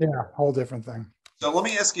thing. yeah, whole different thing. So let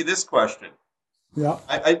me ask you this question. Yeah,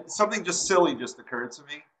 Something just silly just occurred to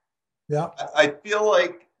me. yeah. I feel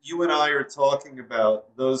like you and I are talking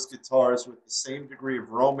about those guitars with the same degree of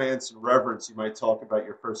romance and reverence you might talk about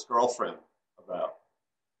your first girlfriend about,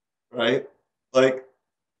 right? Like,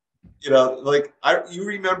 like you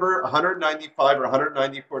remember 195 or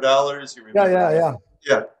 $194. You Yeah, remember, yeah,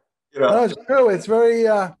 yeah. yeah, No, it's true. It's very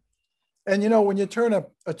and when you turn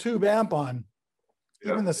a tube amp on,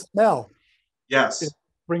 yeah, even the smell, it yes,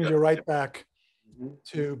 brings yeah, you right back mhm,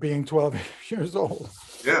 to being 12 years old.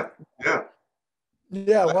 yeah, yeah.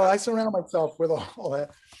 Yeah, well, I surround myself with all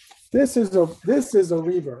that. This is a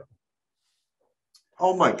reverb.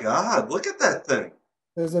 Oh my God, look at that thing.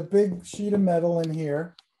 There's a big sheet of metal in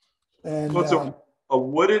here, So and it's a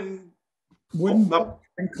wooden, oh, wooden no,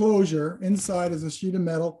 enclosure. Inside is a sheet of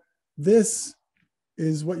metal. This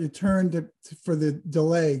is what you turn for the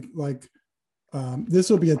delay. Like this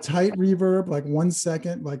will be a tight reverb, like 1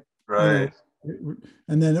 second, like right.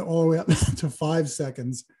 and then all the way up to 5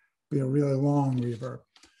 seconds, be a really long reverb.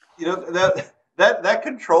 That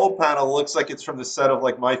control panel looks like it's from the set of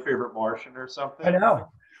like My Favorite Martian or I something. know.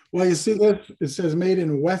 Well, you see this? It says made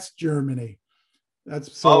in West Germany. That's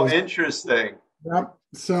Oh, so. interesting. Yep.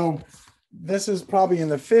 So this is probably in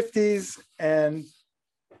the 50s, and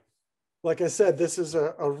like I said, this is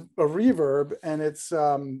a reverb, and it's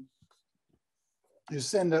you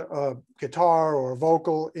send a guitar or a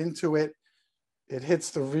vocal into it, it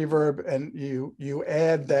hits the reverb, and you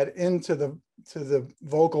add that into the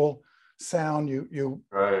vocal sound.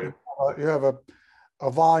 Right. You have a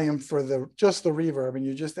volume for just the reverb, and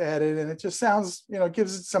you just add it, and it just sounds, it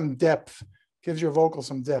gives it some depth, gives your vocal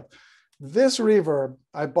some depth. This reverb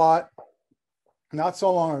I bought not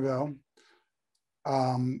so long ago,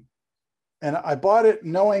 and I bought it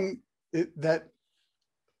knowing that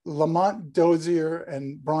Lamont Dozier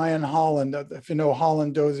and Brian Holland, if you know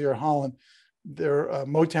Holland, Dozier, Holland, they're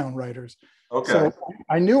Motown writers. Okay. So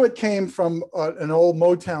I knew it came from an old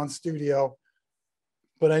Motown studio,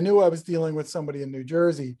 but I knew I was dealing with somebody in New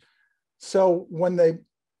Jersey. So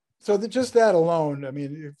just that alone, I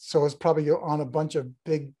mean, so it's probably on a bunch of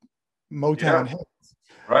big Motown hits.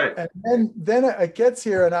 Right. And then it gets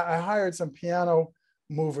here, and I hired some piano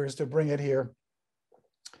movers to bring it here.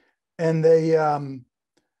 And they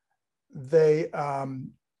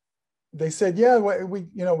said, yeah,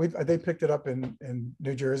 they picked it up in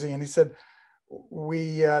New Jersey, and he said,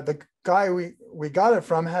 the guy we got it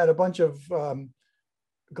from had a bunch of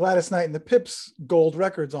Gladys Knight and the Pips gold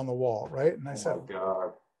records on the wall, right? And I said,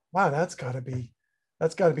 God. wow, that's got to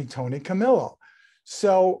be Tony Camillo.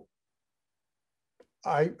 So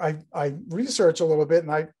I researched a little bit,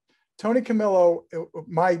 and Tony Camillo,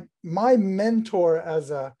 my mentor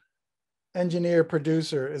as a engineer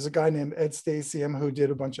producer is a guy named Ed Stasium, who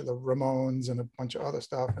did a bunch of the Ramones and a bunch of other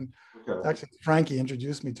stuff. And actually, Frankie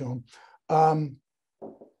introduced me to him.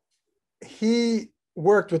 He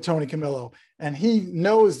worked with Tony Camillo, and he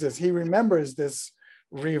knows this. He remembers this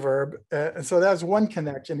reverb. And so that's one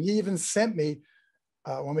connection. He even sent me,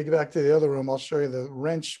 when we get back to the other room, I'll show you the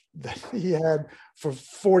wrench that he had for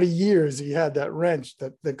 40 years. He had that wrench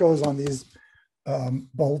that goes on these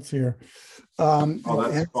bolts here. That's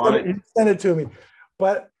funny. He sent it to me.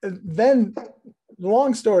 But then,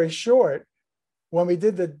 long story short, when we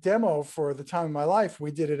did the demo for The Time of My Life,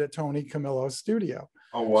 we did it at Tony Camillo's studio.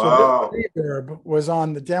 Oh, wow. So this reverb was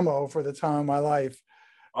on the demo for The Time of My Life.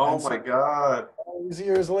 Oh, my God. All these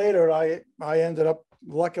years later, I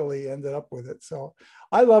luckily ended up with it. So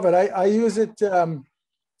I love it. I use it during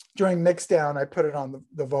mixdown. I put it on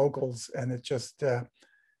the vocals, and it just,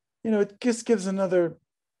 it just gives another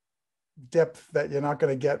depth that you're not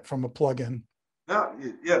going to get from a plug-in. No,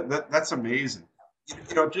 yeah, that's amazing.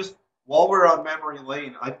 Just while we're on memory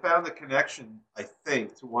lane, I found a connection, I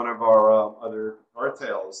think, to one of our other Guitar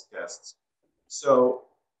Tales guests. So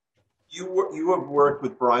you have worked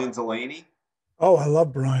with Brian Delaney. Oh, I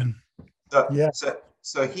love Brian. Yeah. So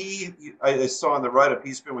I saw on the write-up,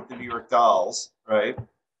 he's been with the New York Dolls, right?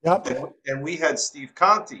 Yep. And we had Steve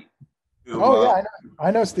Conti. Yeah,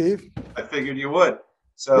 I know Steve. I figured you would.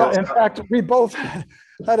 So yeah, in fact, we both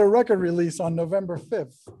had a record release on November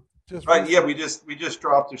 5th. Right. Yeah, we just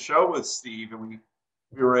dropped a show with Steve, and we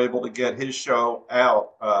were able to get his show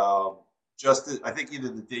out I think either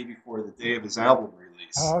the day before the day of his album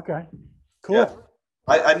release. Oh, okay. Cool. Yeah.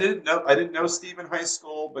 I didn't know Steve in high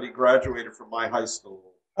school, but he graduated from my high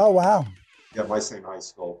school. Oh, wow. Yeah, my same high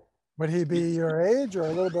school. Would he be your age or a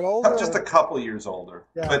little bit I'm older? just a couple years older,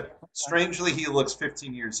 Yeah, but strangely, he looks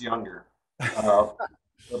 15 years younger. Uh,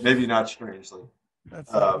 but maybe not strangely.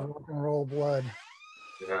 that's that Uh, rock and roll blood.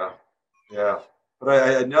 yeah, yeah. But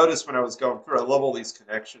I noticed when I was going through, I love all these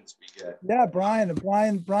connections we get. Yeah,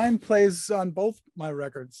 Brian plays on both my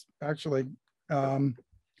records, actually. Um,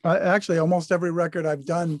 actually, almost every record I've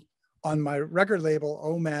done on my record label,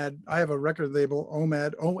 OMAD, I have a record label,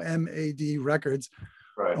 OMAD, OMAD Records,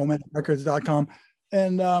 Right. omadrecords.com.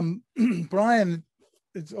 And Brian,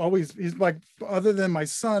 he's like, other than my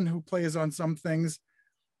son who plays on some things,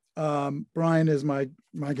 Brian is my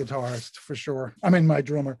guitarist for sure. I mean, my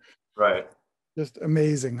drummer. Right. Just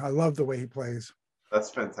amazing. I love the way he plays.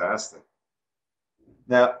 That's fantastic.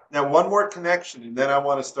 Now, one more connection, and then I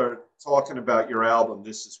want to start talking about your album.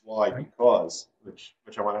 This is why, because, which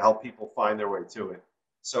I want to help people find their way to it.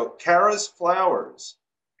 So, Kara's Flowers.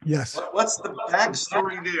 Yes. What's the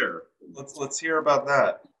backstory there? Let's hear about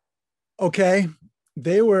that. Okay,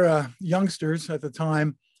 they were youngsters at the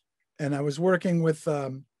time, and I was working with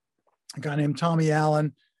a guy named Tommy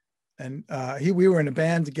Allen, and we were in a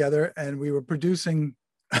band together, and we were producing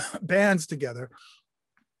bands together.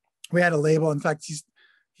 We had a label. In fact,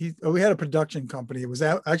 we had a production company. It was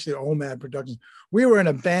actually OMAD Productions. We were in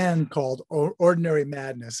a band called Ordinary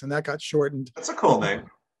Madness, and that got shortened. That's a cool name.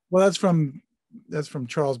 Well, that's from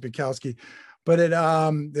Charles Bukowski, but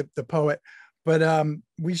the poet. But I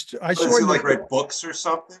shortened. Does he like write books or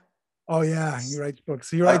something? Oh yeah, he writes books.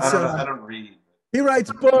 He writes. I don't read. He writes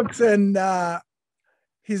books, and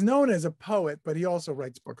he's known as a poet, but he also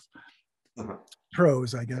writes books,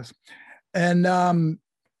 prose, I guess. And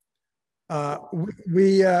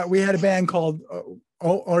we had a band called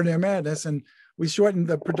Ordinary Madness, and we shortened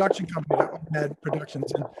the production company to OMAD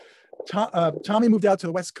Productions. And Tommy moved out to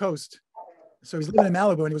the West Coast, so he's living in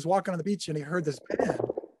Malibu, and he was walking on the beach, and he heard this band.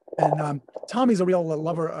 And Tommy's a real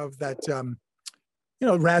lover of that,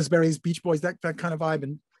 Raspberries, Beach Boys, that kind of vibe.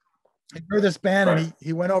 And he heard this band, and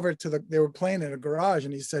he went over to they were playing in a garage,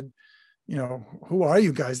 and he said, who are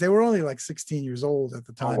you guys? They were only like 16 years old at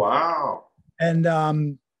the time. Oh, wow.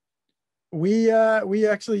 And we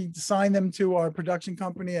actually signed them to our production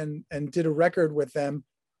company and did a record with them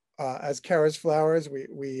as Kara's Flowers.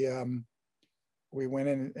 We went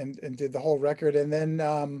in and did the whole record, and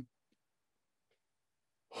then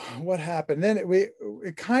what happened? Then we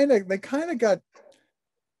kind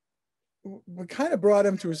of brought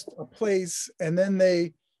him to a place, and then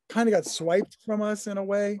they kind of got swiped from us in a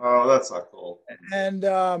way. Oh, that's not cool. And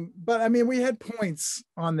but I mean, we had points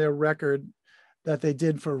on their record that they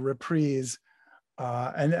did for Reprise,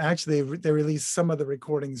 and actually they released some of the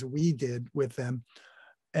recordings we did with them,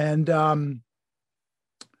 and then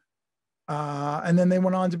they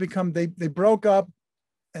went on to become they broke up,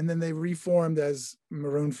 and then they reformed as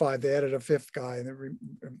Maroon 5. They added a fifth guy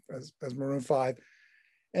as Maroon 5.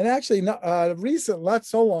 And actually, not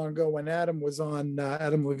so long ago, when Adam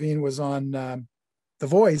Levine was on The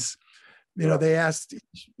Voice, they asked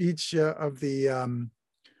each of the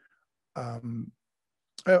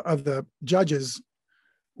judges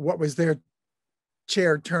what was their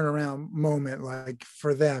chair turnaround moment like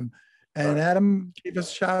for them. And Adam gave a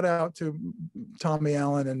shout out to Tommy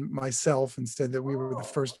Allen and myself and said that we were the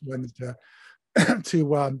first ones to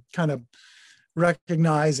kind of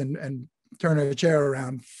recognize and turn a chair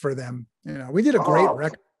around for them. We did a great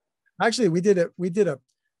record. Actually, we did the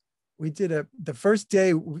first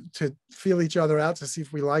day to feel each other out to see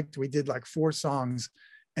if we liked. We did like 4 songs,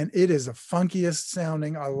 and it is the funkiest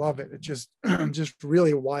sounding. I love it. It just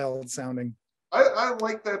really wild sounding. I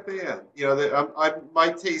like that band. My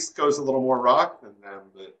taste goes a little more rock than them,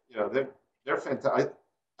 but they're fantastic.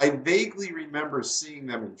 I vaguely remember seeing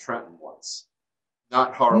them in Trenton once.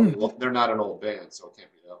 Not horrible. They're not an old band, so it can't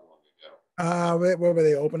be that long ago. What were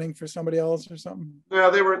they opening for somebody else or something? No,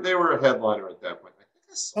 they were a headliner at that point. I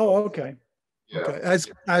think okay. Yeah. Okay.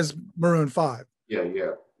 As Maroon 5. Yeah.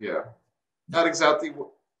 Not exactly.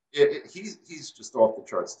 He's just off the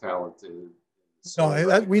charts talented.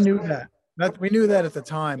 No, we knew that. We knew that at the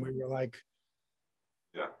time. We were like,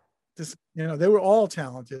 they were all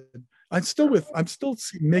talented. I'm still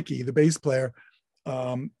seeing Mickey, the bass player.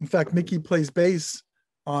 In fact, Mickey plays bass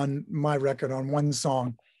on my record on one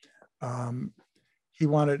song. I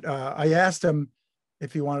asked him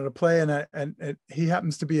if he wanted to play, and he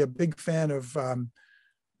happens to be a big fan of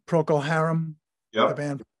Procol Harum, the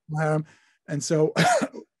band Procol Harum. And so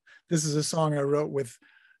this is a song I wrote with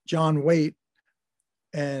John Waite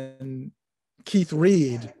and Keith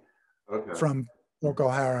Reed from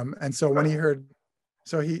Procol Harum. And so when he heard,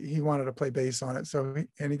 he wanted to play bass on it. So he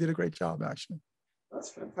did a great job, actually.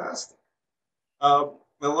 That's fantastic.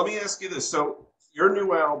 Well, let me ask you this. So your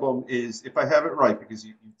new album is, if I have it right, because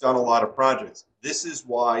you've done a lot of projects. This is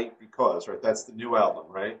why, because, right? That's the new album,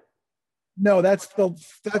 right? No, that's not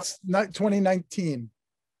 2019.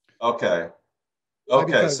 Okay. Why? Okay.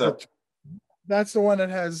 Because So that's the one that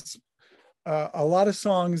has a lot of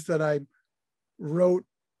songs that wrote.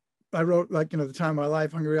 I wrote like, the Time of My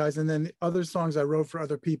Life, Hungry Eyes, and then the other songs I wrote for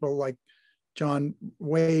other people like John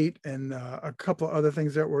Waite and a couple of other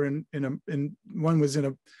things that were in one was in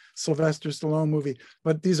a Sylvester Stallone movie.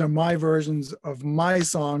 But these are my versions of my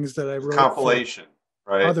songs that I it's a wrote for compilation,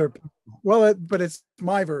 right? other people. Well, but it's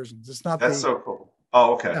my versions. It's not That's the so cool.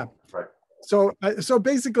 Oh, okay. yeah. Right. So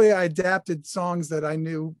basically, I adapted songs that I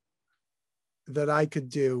knew that I could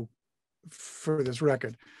do for this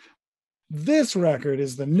record. This record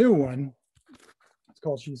is the new one. It's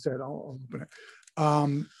called She Said. I'll open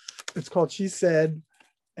it. It's called She Said,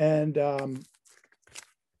 and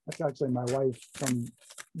that's actually my wife from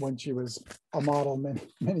when she was a model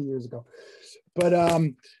many years ago. But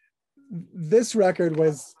this record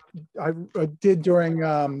was I did She during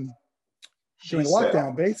said.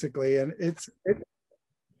 lockdown basically, and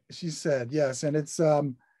She Said, yes, and it's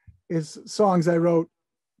songs I wrote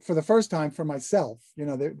for the first time for myself.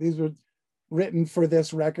 These were written for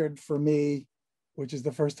this record for me, which is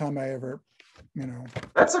the first time I ever,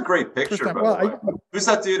 That's a great first picture, time. by the Well, way. Who's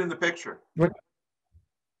that dude in the picture?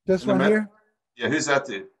 this In the one mid? here. Yeah, who's that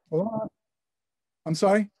dude? I'm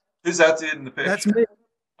sorry. Who's that dude in the That's picture? me.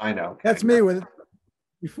 I know. I'm That's kidding. me with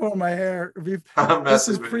before my hair. I'm This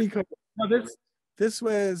messing is with you. pre-COVID. No, this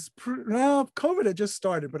was well, COVID had just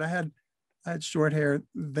started, but I had short hair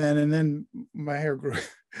then, and then my hair grew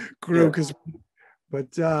Yeah. because.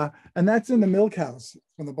 But and that's in the milk house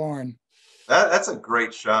from the barn. That's a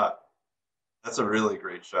great shot. That's a really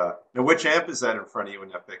great shot. Now, which amp is that in front of you in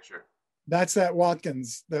that picture? That's that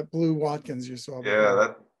Watkins, that blue Watkins you saw Yeah, before.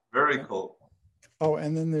 that very Yeah. cool. Oh,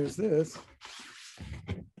 and then there's this.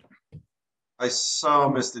 I so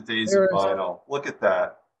missed the days of There's vinyl. Look at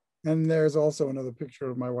that. and there's also another picture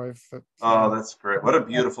of my wife. Oh, that's great. What a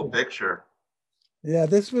beautiful picture. Yeah,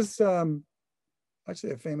 this was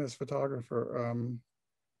actually a famous photographer.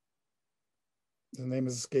 The name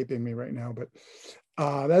is escaping me right now, but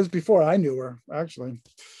that was before I knew her actually.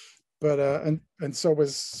 But and so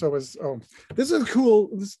was this is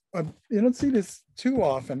cool. You don't see this too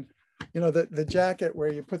often. The jacket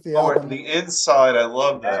where you put the Oh, album. the inside, I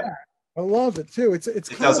love Yeah, that. I love it too. It's It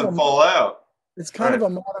kind of doesn't fall out. it's kind of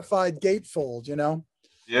Right. a modified gatefold.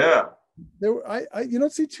 Yeah. I you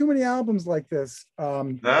don't see too many albums like this.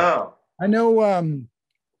 No. I know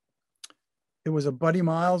it was a Buddy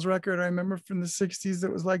Miles record I remember from the 60s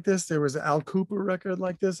that was like this. There was an Al Cooper record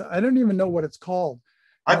like this. I don't even know what it's called.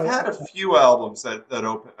 You I've know, had a few albums that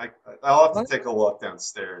open. I'll have to right, take a look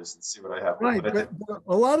downstairs and see what I have. right, But I think, but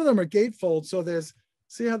a lot of them are gatefold. So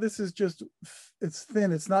see how this is just, it's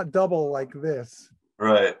thin. It's not double like this.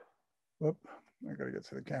 right. Whoop, I gotta get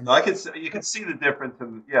to the No, camera. I can see, you can see the difference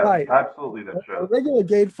in, yeah, Right. absolutely that A shows. regular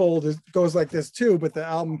gatefold goes like this too, but the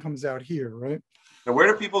album comes out here, right? Now, where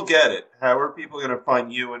do people get it? How are people going to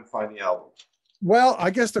find you and find the album? Well,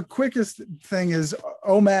 I guess the quickest thing is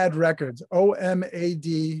OMAD Records,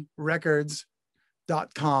 OMAD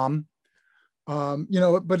Records.com.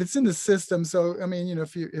 But it's in the system. So, I mean,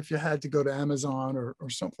 if you had to go to Amazon or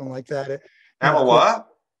something like that, Have a course,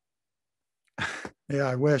 what? yeah,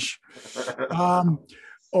 I wish.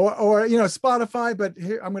 Or Spotify, but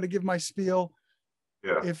here I'm going to give my spiel.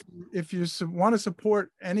 Yeah. If you want to support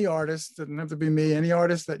any artist, it doesn't have to be me, any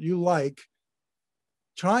artist that you like,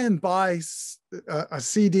 try and buy a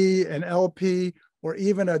CD, an LP, or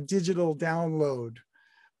even a digital download.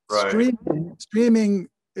 Right. Streaming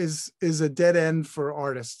is a dead end for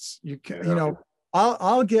artists. You can, Yeah.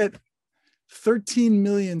 I'll get 13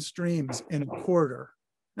 million streams in a quarter,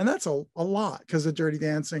 and that's a lot because of Dirty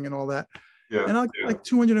Dancing and all that. Yeah. And I'll get like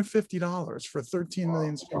 $250 for 13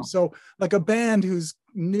 million streams. So like a band who's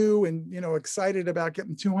new and excited about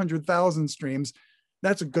getting 200,000 streams,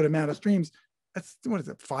 that's a good amount of streams. That's, what is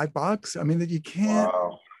it, $5? I mean, that you can't,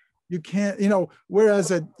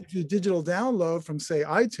 whereas a digital download from, say,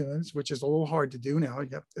 iTunes, which is a little hard to do now,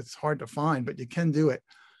 it's hard to find, but you can do it.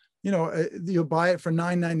 You'll buy it for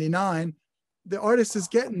 $9.99. The artist is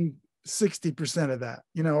getting 60% of that,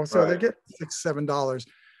 so they're getting $6-7.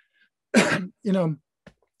 There's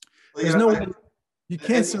no way you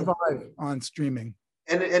can't survive on streaming.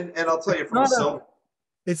 And I'll tell you from myself,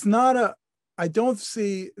 it's not a, I don't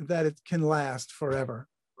see that it can last forever.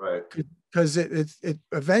 Right. Because it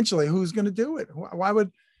eventually, who's going to do it? Why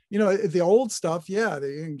would, the old stuff, yeah,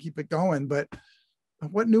 they can keep it going, but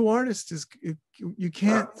what new artist you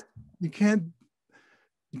can't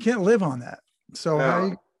You can't live on that. So No.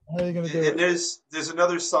 how are you going to do And it? there's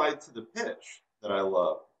another side to the pitch that I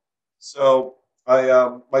love. So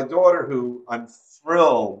I my daughter, who I'm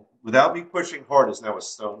thrilled without me pushing hard, is now a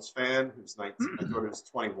Stones fan. Who's 19? My daughter is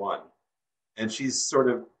 21, and she's sort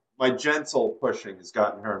of my gentle pushing has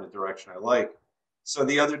gotten her in a direction I like. So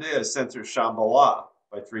the other day I sent her Shambhala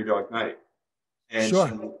by Three Dog Night, and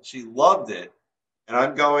Sure. she loved it. And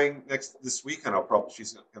I'm going next this weekend. I'll probably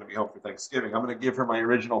she's going to be home for Thanksgiving. I'm going to give her my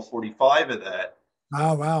original 45 of that.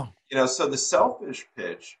 Oh, wow. So the selfish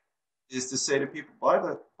pitch is to say to people, buy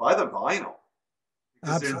the vinyl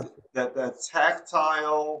because there's Absolutely. that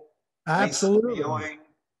tactile, nice Absolutely. feeling,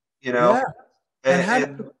 Yeah. And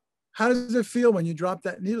and how does it feel when you drop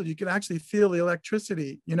that needle? You can actually feel the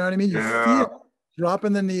electricity. You know what I mean? You yeah, feel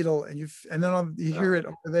dropping the needle and and then you yeah, hear it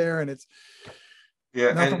over there and it's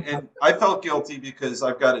yeah, nothing. and I felt guilty because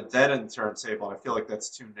I've got a Denon turntable and I feel like that's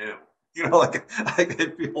too new. I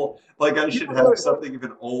feel like I You should know have what? something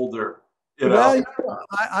even older. You Well, know,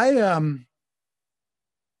 you know,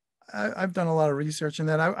 I've done a lot of research in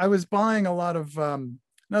that. I was buying a lot of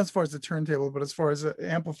not as far as the turntable, but as far as the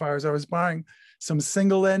amplifiers, I was buying some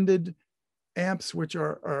single-ended amps, which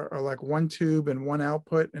are like one tube and one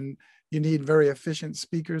output, and you need very efficient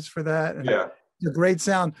speakers for that, and yeah, a great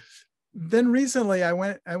sound. Then recently, I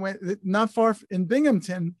went not far in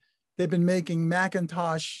Binghamton. They've been making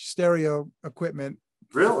Macintosh stereo equipment.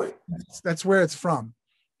 really. That's where it's from,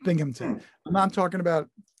 Binghamton. Hmm. I'm not talking about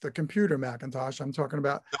the computer Macintosh. I'm talking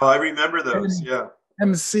about No, I remember those. Yeah. No,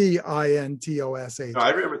 MCINTOSH. I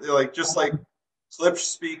remember just like Klipsch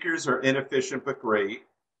speakers are inefficient but great,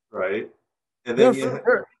 right? And then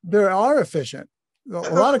They are efficient. A I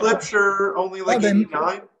thought lot of Klipsch are only like they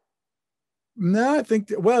 89. no, I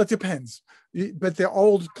think well, it depends. But the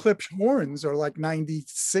old Klipsch horns are like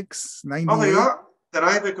 96, Oh my 98. God. Then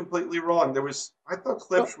I have it completely wrong. I thought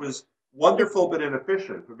Well, Klipsch was wonderful but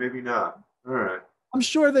inefficient, but maybe not. All right. I'm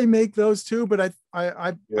sure they make those too, but I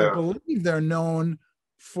Yeah. believe they're known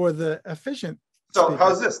for the efficient So speakers.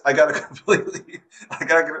 how's this? I got it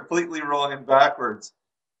completely wrong and backwards.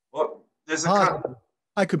 Well, there's a con, Possibly.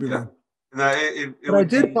 I could be yeah. wrong. No, it But would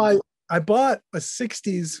be, I bought a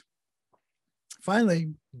 60s,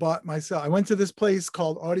 finally bought myself. I went to this place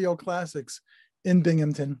called Audio Classics in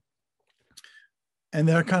Binghamton, and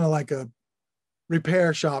they're kind of like a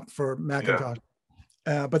repair shop for yeah. Macintosh,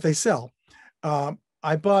 but they sell.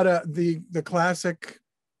 I bought the classic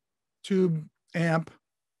tube amp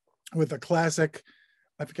with a classic.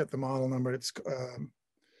 I forget the model number. It's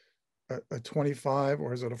a 25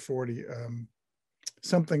 or is it a 40?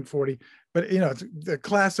 Something 40. But it's the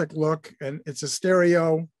classic look, and it's a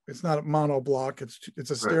stereo. It's not a mono block. It's a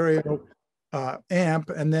Right. stereo amp,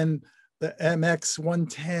 and then the MX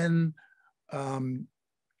 110 um,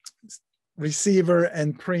 receiver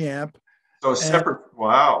and preamp. So a And, separate,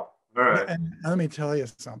 wow. All right. and let me tell you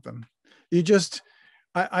something. You just,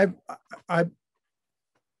 I, I,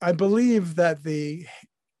 I believe that the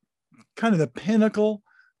kind of the pinnacle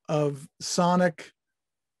of sonic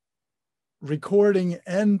recording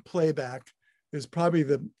and playback is probably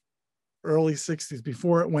the early 60s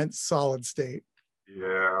before it went solid state.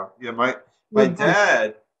 Yeah. Yeah. My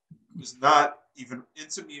dad was not even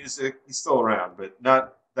into music. He's still around, but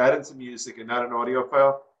not that into music and not an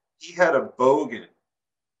audiophile. He had a Bogan,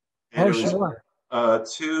 and Oh, it was sure. a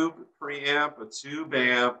tube preamp, a tube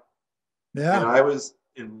amp, and Yeah. I was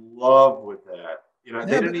in love with that. They Yeah. But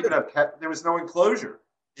didn't even have there was no enclosure.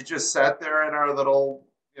 It just sat there in our little,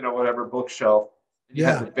 whatever bookshelf, and you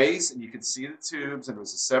had yeah. the bass, and you could see the tubes, and it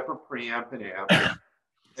was a separate preamp and amp.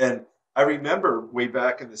 And I remember way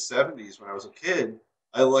back in the 70s when I was a kid,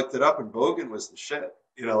 I looked it up and Bogan was the shit.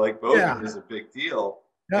 Like Bogan Yeah. was a big deal.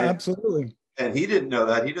 Yeah. And Absolutely. and he didn't know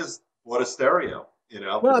that. He just bought a stereo.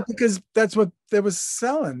 Well, because that's what they was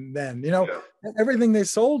selling then. Yeah. Everything they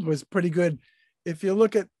sold was pretty good. If you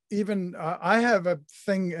look at even, I have a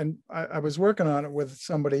thing, and I was working on it with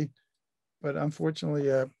somebody, but unfortunately,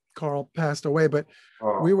 Carl passed away. But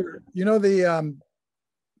we Oh, were, the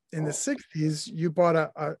in the 60s, you bought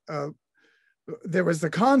there was the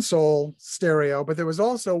console stereo, but there was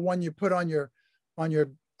also one you put on your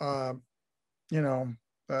uh, you know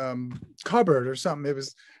cupboard or something. It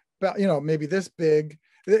was about maybe this big.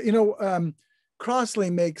 Crossley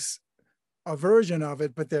makes a version of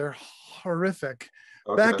it, but they're horrific.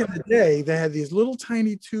 Back okay. in the day, they had these little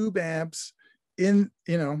tiny tube amps in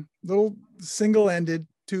little single-ended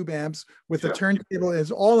tube amps with the Yeah. turntable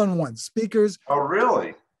is all in one speakers. Oh,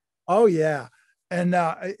 really? Oh yeah. And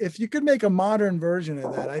if you could make a modern version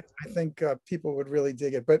of that, I think people would really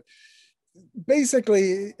dig it. But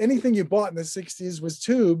basically, anything you bought in the 60s was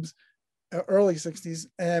tubes, early 60s,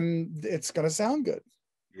 and it's going to sound good.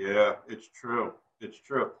 Yeah, it's true. It's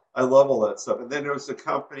true. I love all that stuff. And then there was a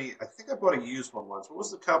company, I think I bought a used one once. What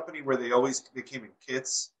was the company where they came in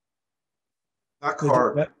kits? Not They do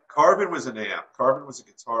Carvin. that. Carvin was an amp. Carvin was a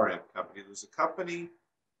guitar amp company. There was a company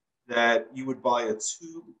that you would buy a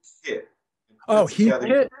tube kit and put Oh, it Heath together.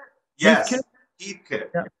 Kit. Heath Kit. Yes, Heath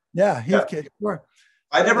kit. Yeah, yeah, Heath Yeah. Kit. Sure.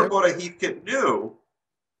 I Yeah, never bought a Heath kit new,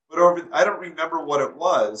 but I don't remember what it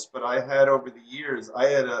was, but I had over the years, I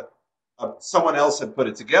had someone else had put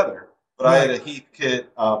it together, but I had right. a Heathkit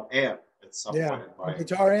amp at some Yeah, point in a my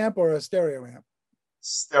guitar amp or a stereo amp.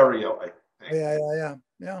 stereo, I think. Yeah, yeah, yeah,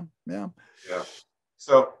 yeah, yeah. Yeah.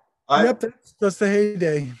 So I, Yep, that's the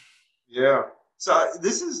heyday. yeah. So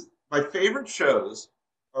this is my favorite shows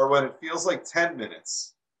are when it feels like 10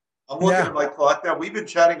 minutes. I'm looking Yeah. at my clock now. We've been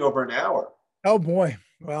chatting over an hour, Oh boy.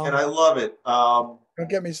 and Well, I love it. don't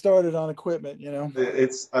get me started on equipment. You know.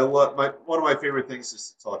 I love one of my favorite things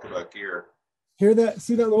is to talk about gear. Hear that?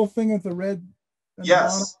 See that little thing with the red in the bottom?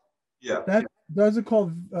 Yes. Yeah. That those are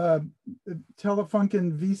called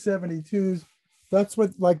Telefunken V72s. That's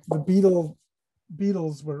what like the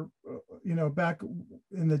Beatles were, back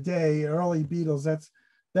in the day, early Beatles.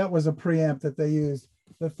 That was a preamp that they used.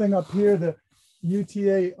 The thing up here, the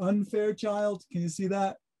UTA Unfairchild. Can you see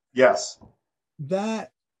that? Yes.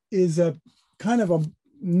 That is a kind of a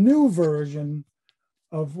new version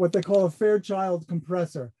of what they call a Fairchild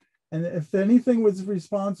compressor. And if anything was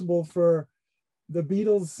responsible for the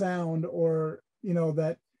Beatles sound, or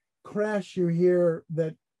that crash you hear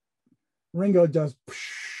that Ringo does,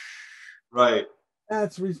 Right.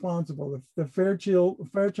 that's responsible. The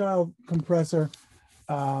Fairchild compressor,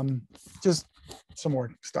 just some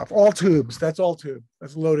more stuff. All tubes. That's all tube.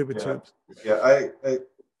 That's loaded with Yeah. tubes. Yeah.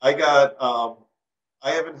 I got I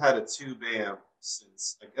haven't had a tube amp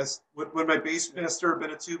since I guess would my Bassmaster have been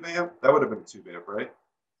a tube amp? That would have been a tube amp, right?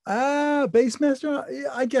 Bassmaster. Yeah,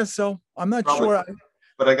 I guess so. I'm not Probably. sure.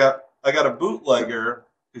 But I got a bootlegger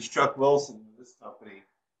because Chuck Wilson, this company,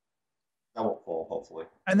 that won't fall hopefully.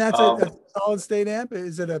 And that's Um, a solid state amp.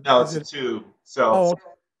 Is it a? no, Is it's a it? tube. So Oh, okay.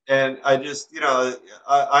 and I just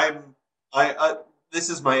I'm I this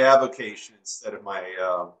is my avocation instead of my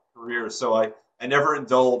career. So I never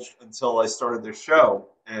indulged until I started the show,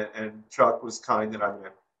 and Chuck was kind enough.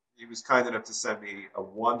 He was kind enough to send me a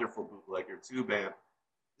wonderful bootlegger tube amp.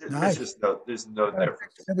 There's Nice. just there's no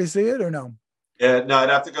difference. Can we see it or no? And no, I'd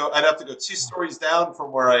have to go 2 stories down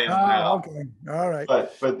from where I am Oh, now. okay. All right.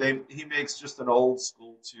 But he makes just an old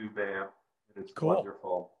school tube amp, and it's Cool.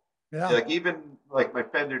 wonderful. Yeah. Like even like my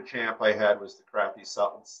Fender Champ I had was the crappy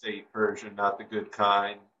Sultan State version, not the good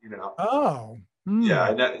kind. Oh. Yeah.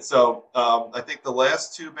 I know. So I think the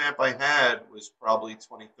last tube amp I had was probably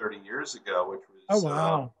 20, 30 years ago, which Oh, was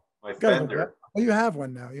wow. my Gotta look at that. Fender. Oh, you have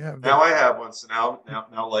one now. You have Now I have one, so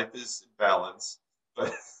now life is in balance.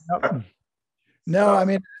 But Yep. No, I so,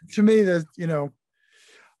 mean, to me,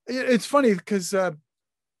 it's funny because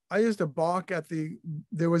I used to balk at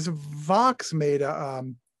there was a Vox made a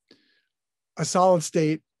solid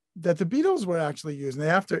state that the Beatles were actually using.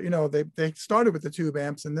 They started with the tube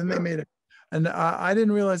amps, and then they yeah. made it. And I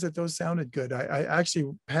didn't realize that those sounded good. I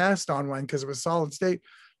actually passed on one because it was solid state,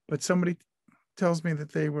 but somebody tells me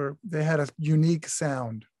that they had a unique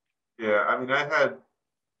sound. Yeah, I mean, I had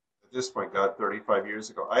at this point, God, 35 years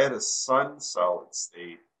ago, I had a Sun Solid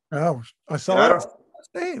State, Oh, a and I solid don't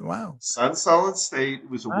state. Wow. Sun Solid State. It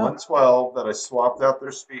was a Wow. 112 that I swapped out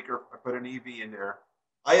their speaker. I put an EV in there.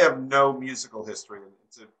 I have no musical history.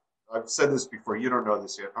 I've said this before. You don't know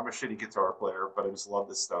this yet. I'm a shitty guitar player, but I just love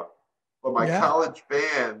this stuff. But my Yeah. college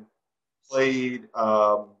band played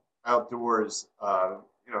outdoors.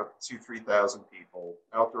 2,000-3,000 people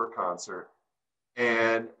outdoor concert,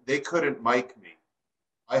 and they couldn't mic me.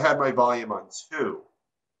 I had my volume on 2,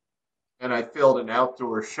 and I filled an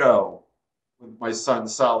outdoor show with my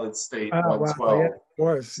son's solid state Oh, wow. Yeah, 112. of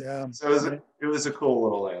course. Yeah. So it was a cool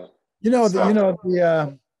little amp. You know the So you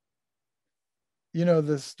know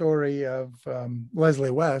the the story of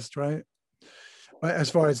Leslie West, right? As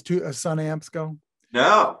far as Sun amps go.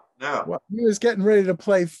 no, Well, he was getting ready to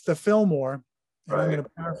play the Fillmore, and I'm right, going to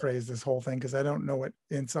paraphrase this whole thing because I don't know it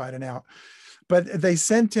inside and out. But they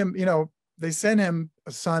sent him a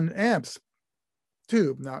Sun amps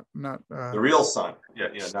tube, not the real Sun. Yeah,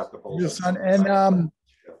 not the real bullshit Sun, Sun. and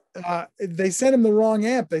Yeah. they sent him the wrong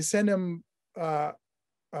amp. They sent him PA,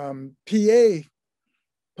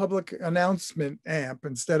 public announcement amp,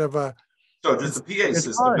 instead of a. So just the PA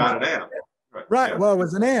system, not an amp. Right. Yeah. Well, it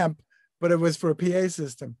was an amp, but it was for a PA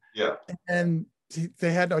system. Yeah. And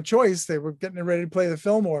they had no choice. They were getting ready to play the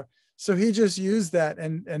Fillmore. So he just used that,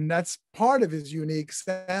 and that's part of his unique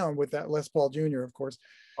sound with that Les Paul Jr., of course.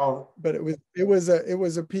 Oh, But it was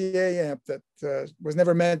a PA amp that was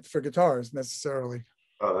never meant for guitars necessarily.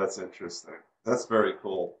 oh, that's interesting. That's very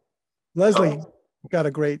cool. Leslie Oh, got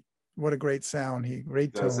what a great sound.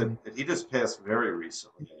 Great does it? tone. And he just passed very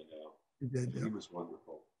recently. I know. He did. He Yep. was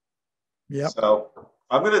wonderful. Yep. So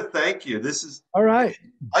I'm going to thank you. This is All right.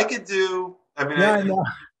 I could do. I mean, Yeah, I know.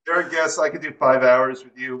 you're a guest. I could do 5 hours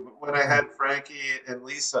with you. But when I had Frankie and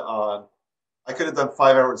Lisa on, I could have done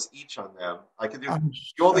 5 hours each on them. I could do. I'm,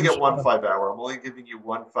 You only I'm get one sure. 5 hour. I'm only giving you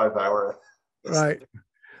one 5 hour. Right.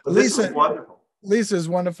 But this was Lisa, wonderful. Lisa's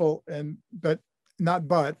wonderful, and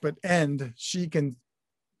she can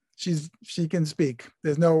speak.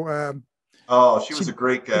 There's no Oh, she she was a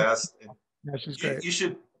great guest. And yeah, she's great. you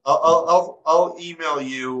should. I'll email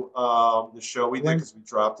you the show we did Link. because we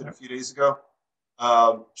dropped it a few days ago.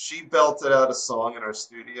 She belted out a song in our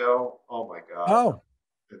studio. Oh my God. Oh,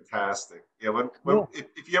 Fantastic. Yeah, when cool.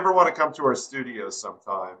 if you ever want to come to our studio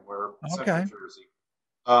sometime, we're in Central Okay. Jersey.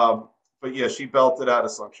 But yeah, she belted out a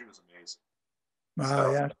song. She was amazing.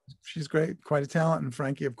 So Yeah, she's great. Quite a talent. And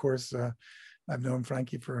Frankie, of course, I've known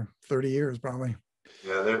Frankie for 30 years probably.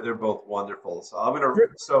 yeah, they're both wonderful. So I'm gonna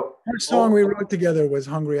Her, so her song we wrote together was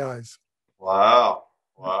Hungry Eyes. wow.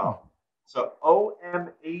 Wow. So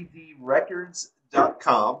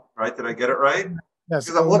omadrecords.com, right? Did I get it right? Yes.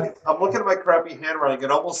 Because I'm looking at my crappy handwriting.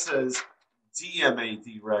 It almost says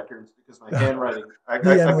DMAD records because my handwriting. I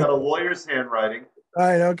got a lawyer's handwriting. All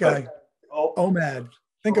right. Okay. Oh, OMAD.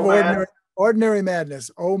 Think of OMAD. ordinary madness.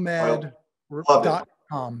 OMAD.com.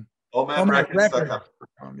 Love it.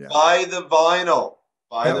 OMADrecords.com. Yeah. Buy the vinyl.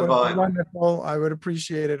 Buy That the would be vinyl. wonderful. I would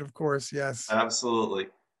appreciate it, of course. Yes. Absolutely.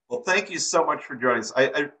 Well, thank you so much for joining us.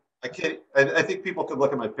 I can't. I think people could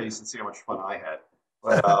look at my face and see how much fun I had.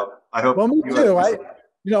 But I hope. Well, me you too. had-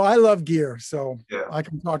 I love gear, so Yeah. I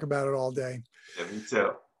can talk about it all day. Yeah, me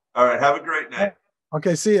too. All right. Have a great night.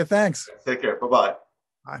 Okay. See you. Thanks. Take care. Bye-bye.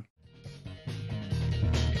 Bye.